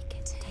it. Take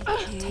it.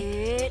 Take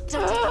it.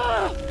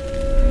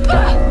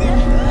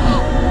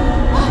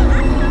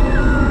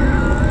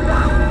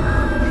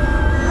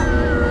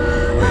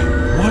 Wait,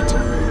 what?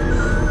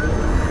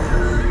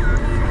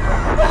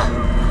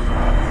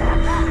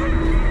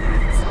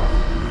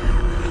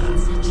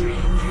 It's a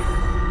trick.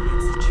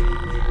 It's a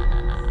trick.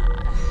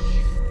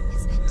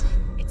 It's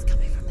ending. It's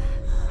coming from there.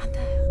 And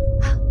there.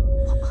 Oh,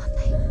 what are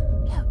they?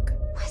 Look.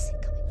 Where's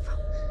it coming from?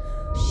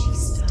 She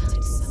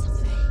started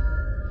something.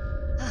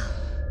 Oh.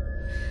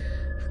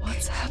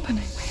 What's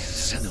happening?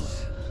 Senua,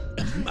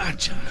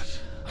 imagine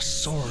a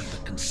sword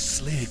that can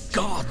slay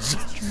gods.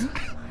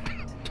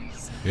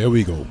 Here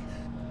we go.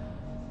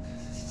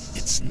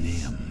 Its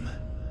name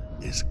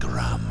is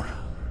Gramr.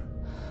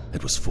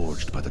 It was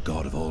forged by the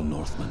god of all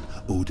Northmen,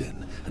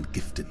 Odin, and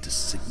gifted to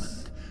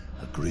Sigmund,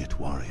 a great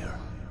warrior.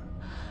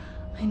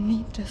 I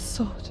need this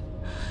sword.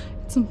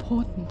 It's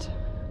important.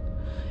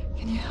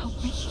 Can you help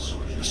me?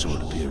 The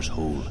sword appears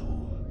whole,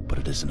 but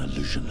it is an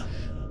illusion.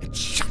 It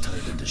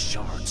shattered into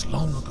shards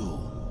long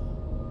ago.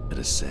 It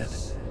is said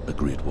a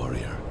great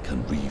warrior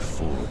can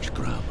reforge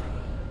Gramr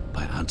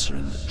by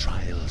answering the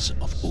trials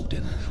of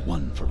Odin,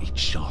 one for each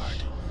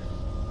shard.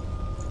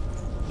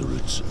 The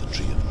roots of the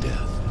Tree of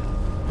Death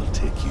will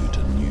take you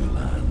to new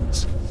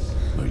lands,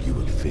 where you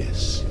will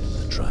face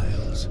the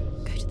trials.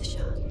 Go to the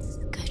shards.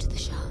 Go to the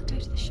shard. Go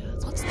to the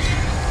shards. What's the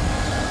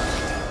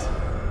shard?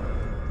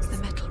 It's the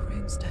metal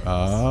runestone.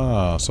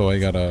 Ah, so I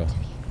gotta.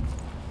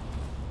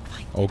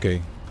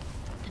 Okay,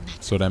 The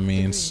metal. so that The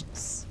means.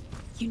 runes.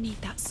 You need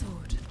that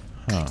sword.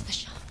 Huh. Go to the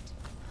shard.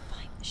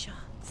 Find the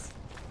shards.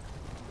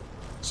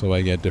 So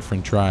I get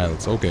different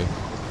trials. Okay,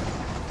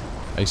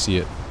 I see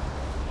it.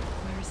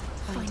 Where is it?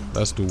 Find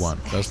Let's do one.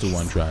 Let's do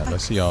one trial.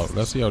 Let's see how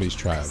these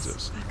trials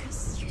is.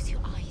 Focus. Use your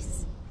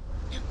eyes.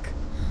 Look.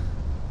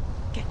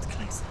 Get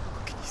closer.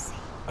 What can you see?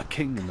 A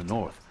king in the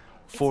north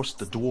forced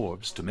the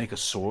dwarves to make a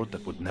sword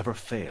that would never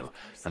fail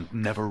and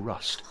never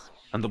rust,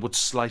 and that would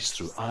slice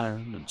through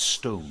iron and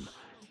stone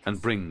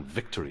and bring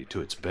victory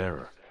to its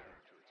bearer.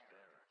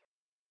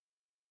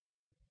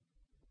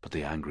 But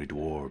the angry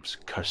dwarves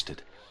cursed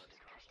it.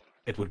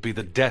 It would be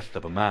the death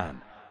of a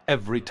man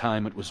every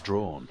time it was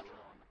drawn,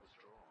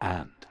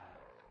 and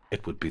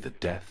it would be the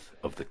death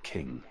of the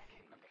king.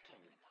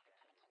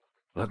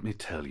 Let me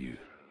tell you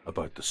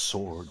about the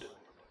sword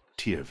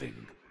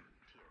Tyrving.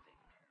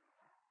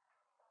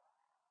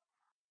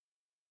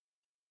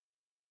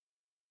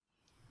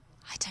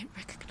 I don't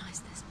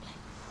recognize this place.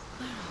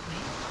 Where are we?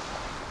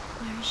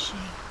 Where is she?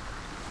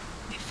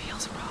 It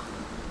feels wrong.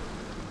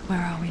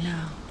 Where are we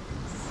now?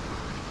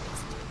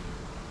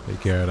 They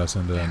carried us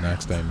into the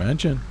next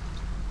dimension.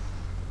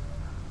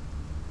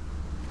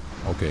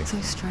 Okay. So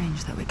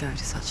strange that we go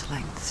to such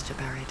lengths to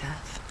bury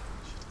death.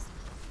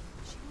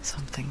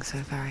 Something so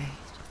very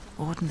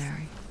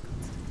ordinary,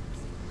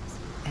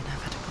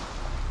 inevitable.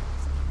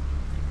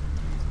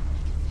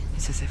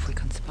 It's as if we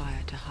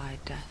conspire to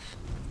hide death,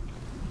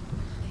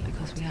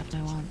 because we have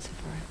no answer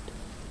for it.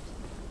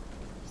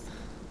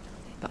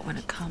 But when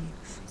it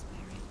comes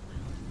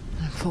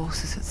and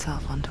forces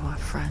itself onto our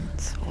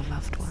friends or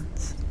loved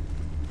ones,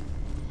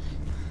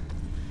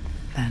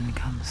 then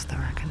comes the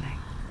reckoning.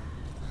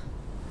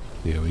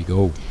 Here we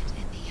go. In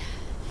the air.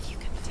 You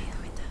can feel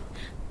it.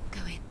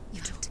 Go in. You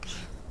have to go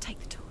in. Take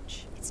the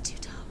torch. It's too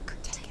dark.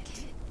 Take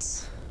it.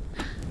 This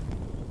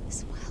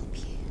will help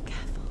you.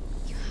 Careful.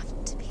 You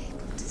have to be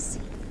able to see.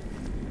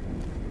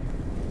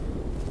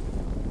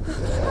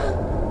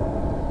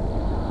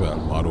 Well,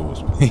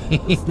 models.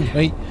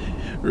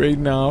 right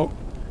now.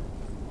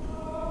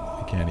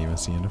 I can't even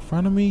see in the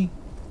front of me.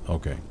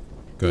 Okay,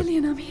 good.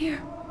 Lillian, I'm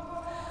here.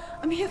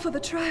 I'm here for the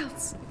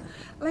trials.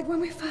 Like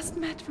when we first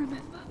met,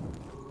 remember?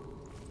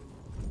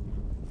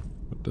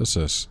 What this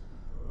is?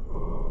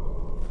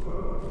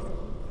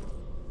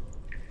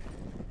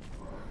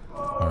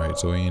 Alright,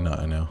 so he ain't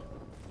nothing now.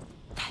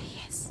 There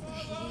he is. There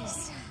he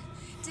is.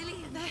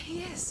 Dillian, there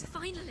he is.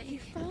 Finally. You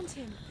found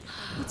him.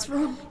 What's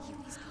wrong?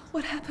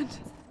 What happened?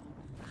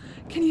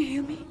 Can you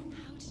hear me?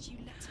 How did you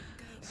let him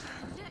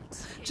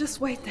go?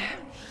 Just wait there.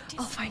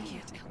 I'll find you.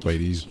 Wait,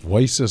 these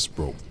voices,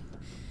 bro.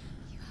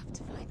 You have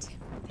to find him.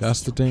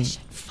 That's the thing.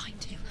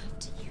 Find him. You have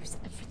to use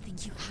everything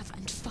you have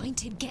and find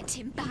him. Get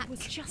him back. He was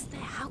just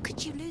there. How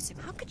could you lose him?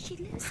 How could she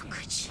lose him? How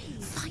could she?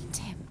 Find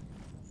him.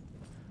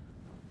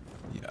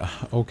 Yeah,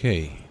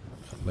 okay.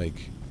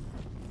 Like,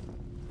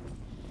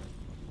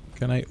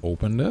 can I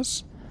open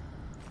this?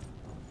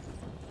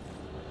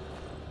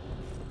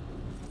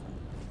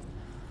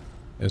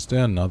 Is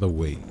there another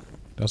way?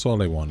 That's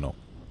all I want to know.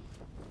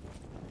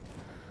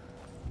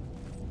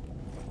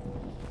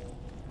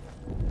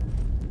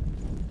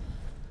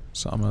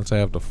 Something else I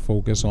have to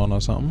focus on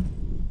or something?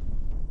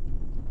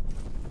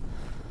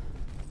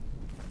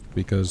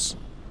 Because,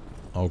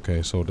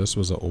 okay, so this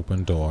was an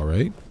open door,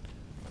 right?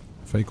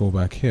 If I go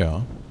back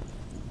here.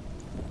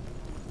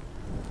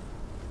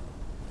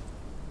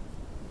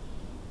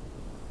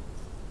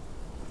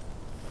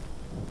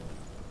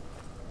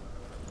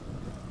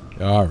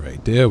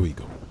 Alright, there we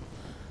go.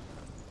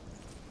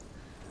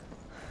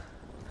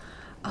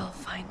 I'll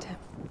find him.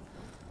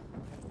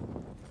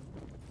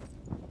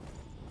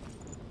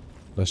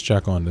 Let's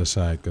check on this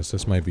side, because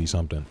this might be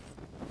something.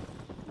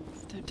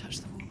 Don't touch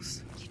the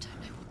walls. You don't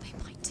know what they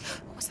might do.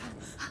 What was that?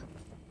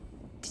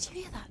 Did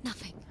you hear that?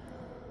 Nothing.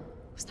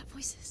 Was that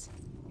voices?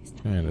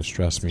 Trying to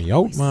stress me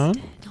out, man.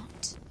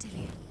 Not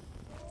Dillian.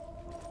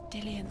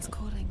 Dillian's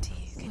calling to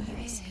you. Can you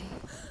Where is hear he?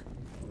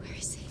 him? Where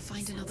is he?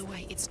 Find another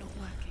way. It's not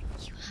working.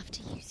 You have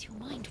to use your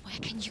mind. Where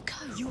can you go?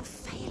 You're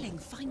failing.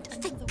 Find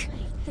another Think.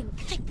 way.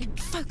 Think.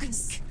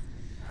 Focus.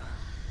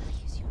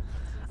 Use your mind.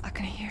 I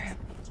can hear him.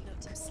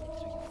 Let him slip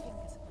through your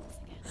fingers once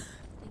again.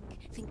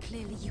 Think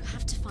clearly. You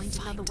have to find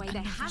another way. They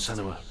have to.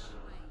 Senua,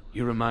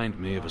 you remind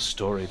me of a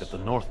story that the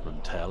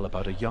Northmen tell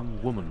about a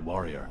young woman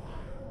warrior.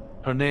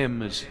 Her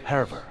name is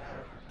Herver,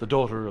 the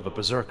daughter of a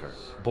berserker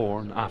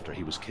born after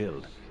he was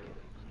killed.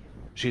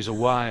 She's a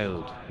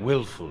wild,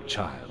 willful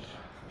child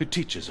who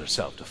teaches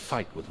herself to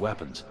fight with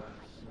weapons.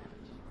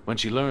 When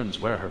she learns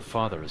where her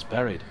father is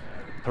buried,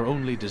 her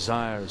only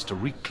desire is to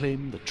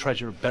reclaim the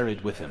treasure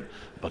buried with him,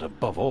 but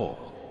above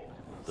all,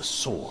 the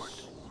sword,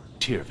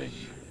 Tyrving.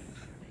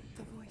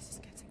 The voice is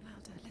getting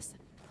louder.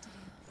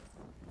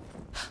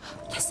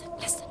 Listen.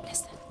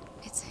 Listen.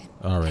 It's him.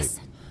 Alright.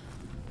 Listen.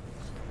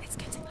 It's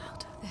getting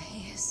louder. There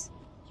he is.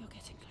 You're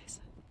getting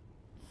closer.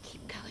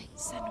 Keep going.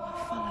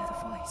 Senua, follow the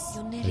voice.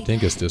 You're I nearly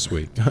think there. it's this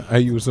way. I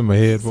using my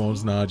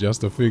headphones now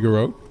just to figure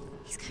out.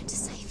 He's going to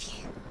save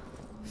you.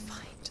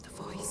 Find the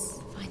voice.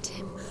 Find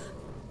him.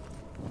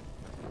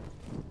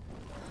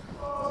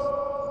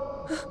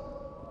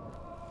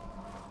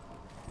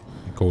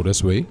 Go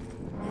this way.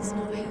 It's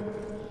not him.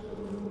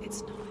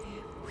 It's not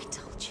him. We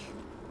told you.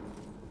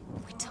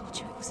 We told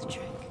you it was a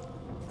trick.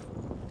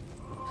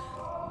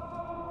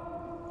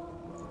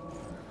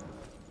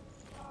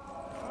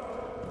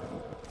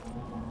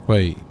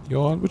 Wait,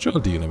 y'all, what y'all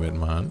dealing with,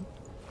 man?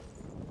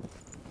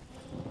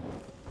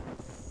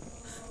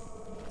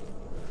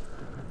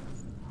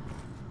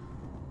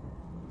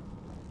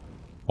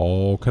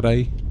 Oh, could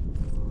I?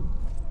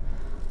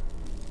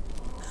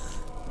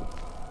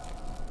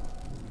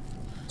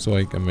 So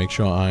I can make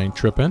sure I ain't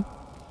tripping.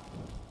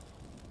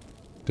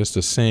 Just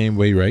the same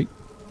way, right?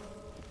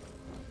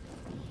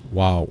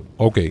 Wow.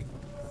 Okay.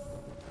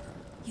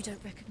 You don't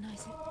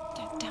recognize it.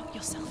 Don't doubt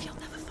yourself. You'll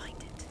never find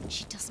it.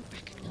 She doesn't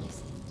recognize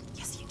it.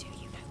 Yes, you do.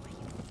 You know where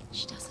you are.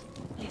 She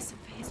doesn't. Listen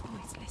for his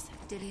voice. Listen.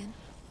 Dillian,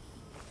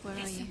 where are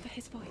Listen you? for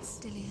his voice.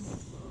 Dillian,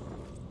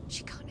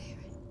 she can't hear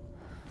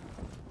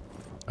it.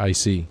 I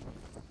see.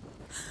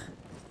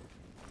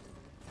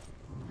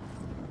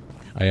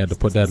 I had to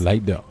put that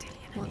light down.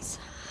 What's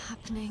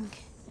happening?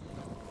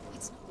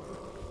 It's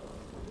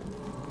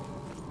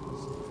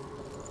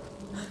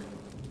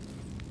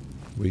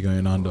We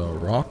going under a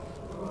rock.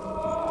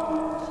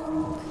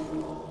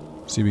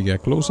 See, we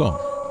get closer.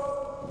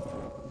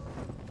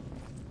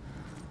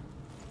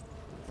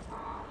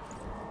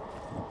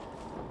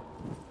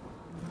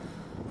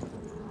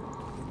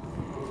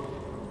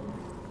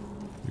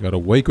 You gotta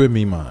wake with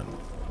me, man.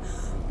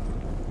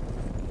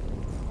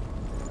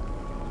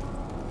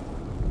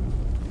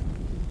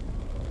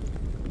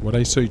 What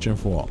I searching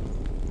for?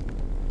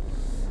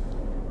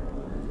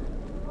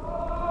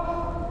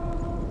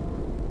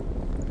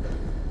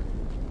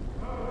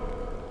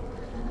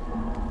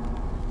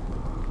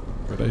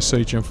 What I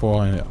searching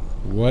for?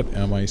 What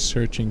am I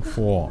searching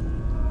for?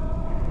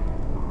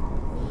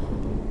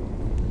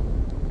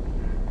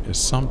 There's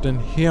something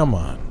here,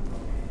 man.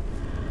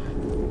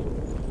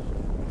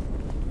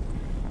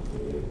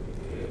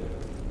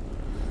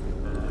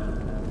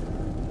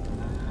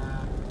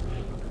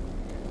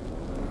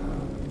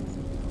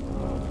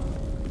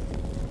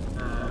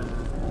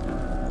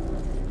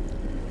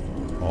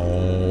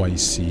 Oh, I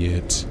see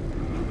it.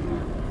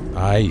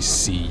 I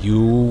see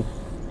you.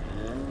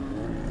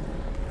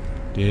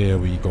 There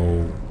we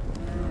go.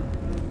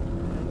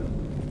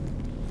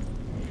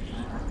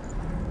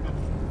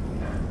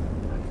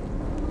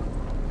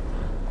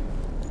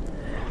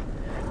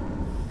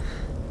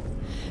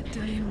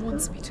 Dillian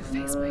wants me to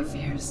face my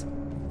fears.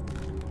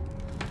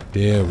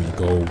 There we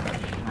go.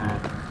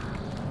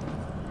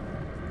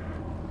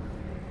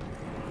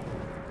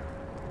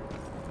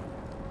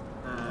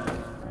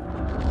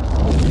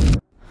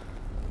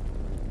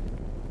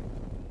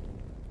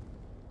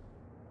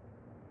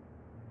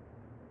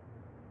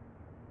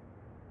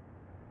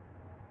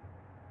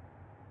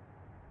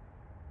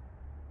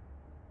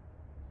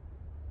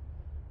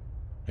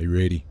 Are you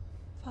ready?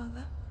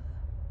 Father?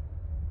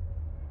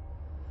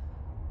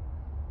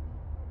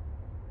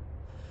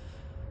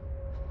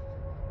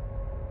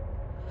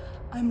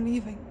 I'm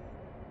leaving.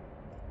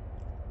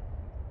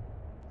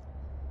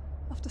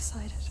 I've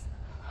decided.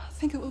 I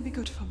think it will be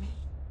good for me.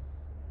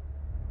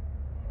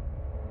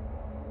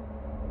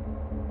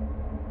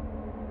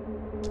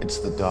 It's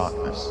the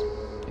darkness.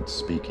 It's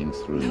speaking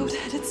through. No,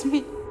 Dad, it's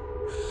me.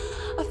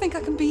 I think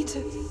I can beat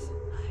it.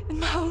 In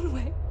my own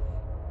way.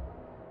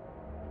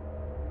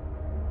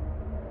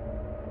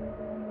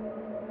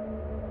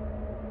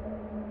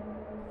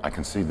 I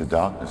can see the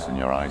darkness in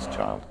your eyes,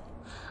 child.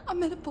 I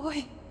met a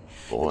boy.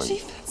 Boy? The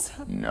chief had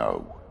some.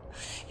 No.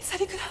 He said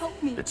he could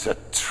help me. It's a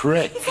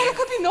trick. He said I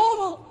could be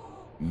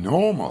normal.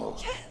 Normal?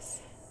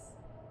 Yes.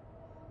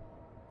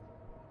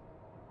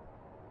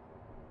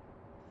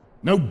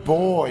 No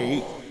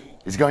boy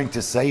is going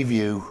to save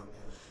you.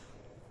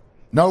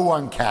 No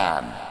one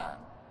can.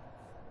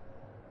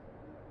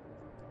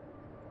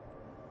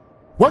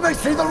 When they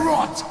see the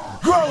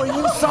rot growing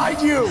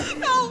inside you,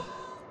 No!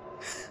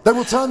 they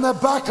will turn their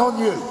back on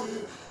you.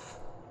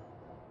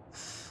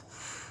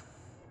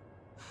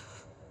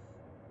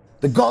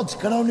 The gods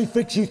can only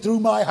fix you through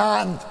my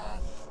hand.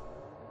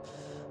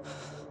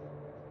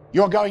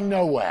 You're going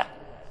nowhere.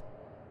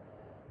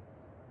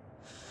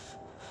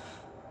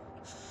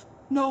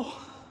 No.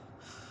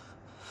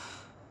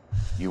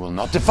 You will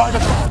not defy the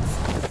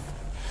gods.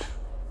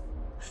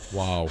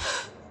 Wow.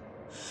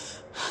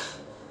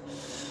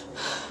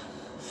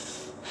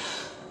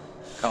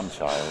 Come,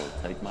 child,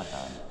 take my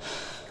hand.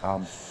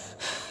 Come.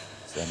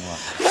 Senua.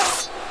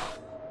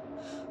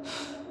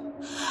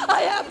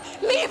 I am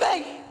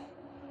leaving!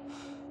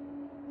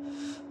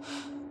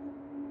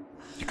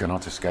 You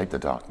cannot escape the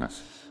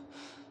darkness.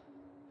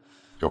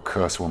 Your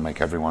curse will make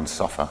everyone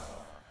suffer.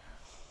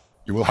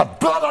 You will have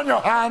blood on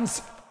your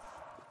hands!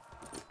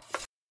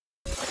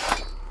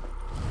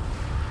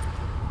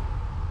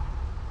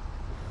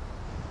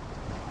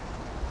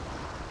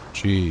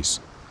 Jeez.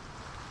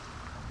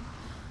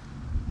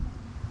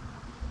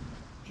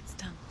 It's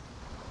done.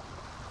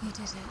 You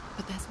did it,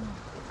 but there's more.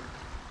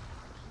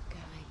 Keep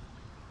going.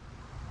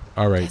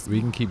 Alright, There's we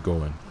can more. keep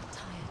going. You're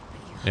tired,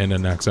 but you have In the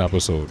to. next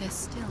episode. There's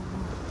still more.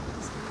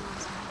 There's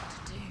always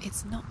more to do.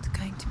 It's not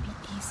going to be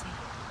easy.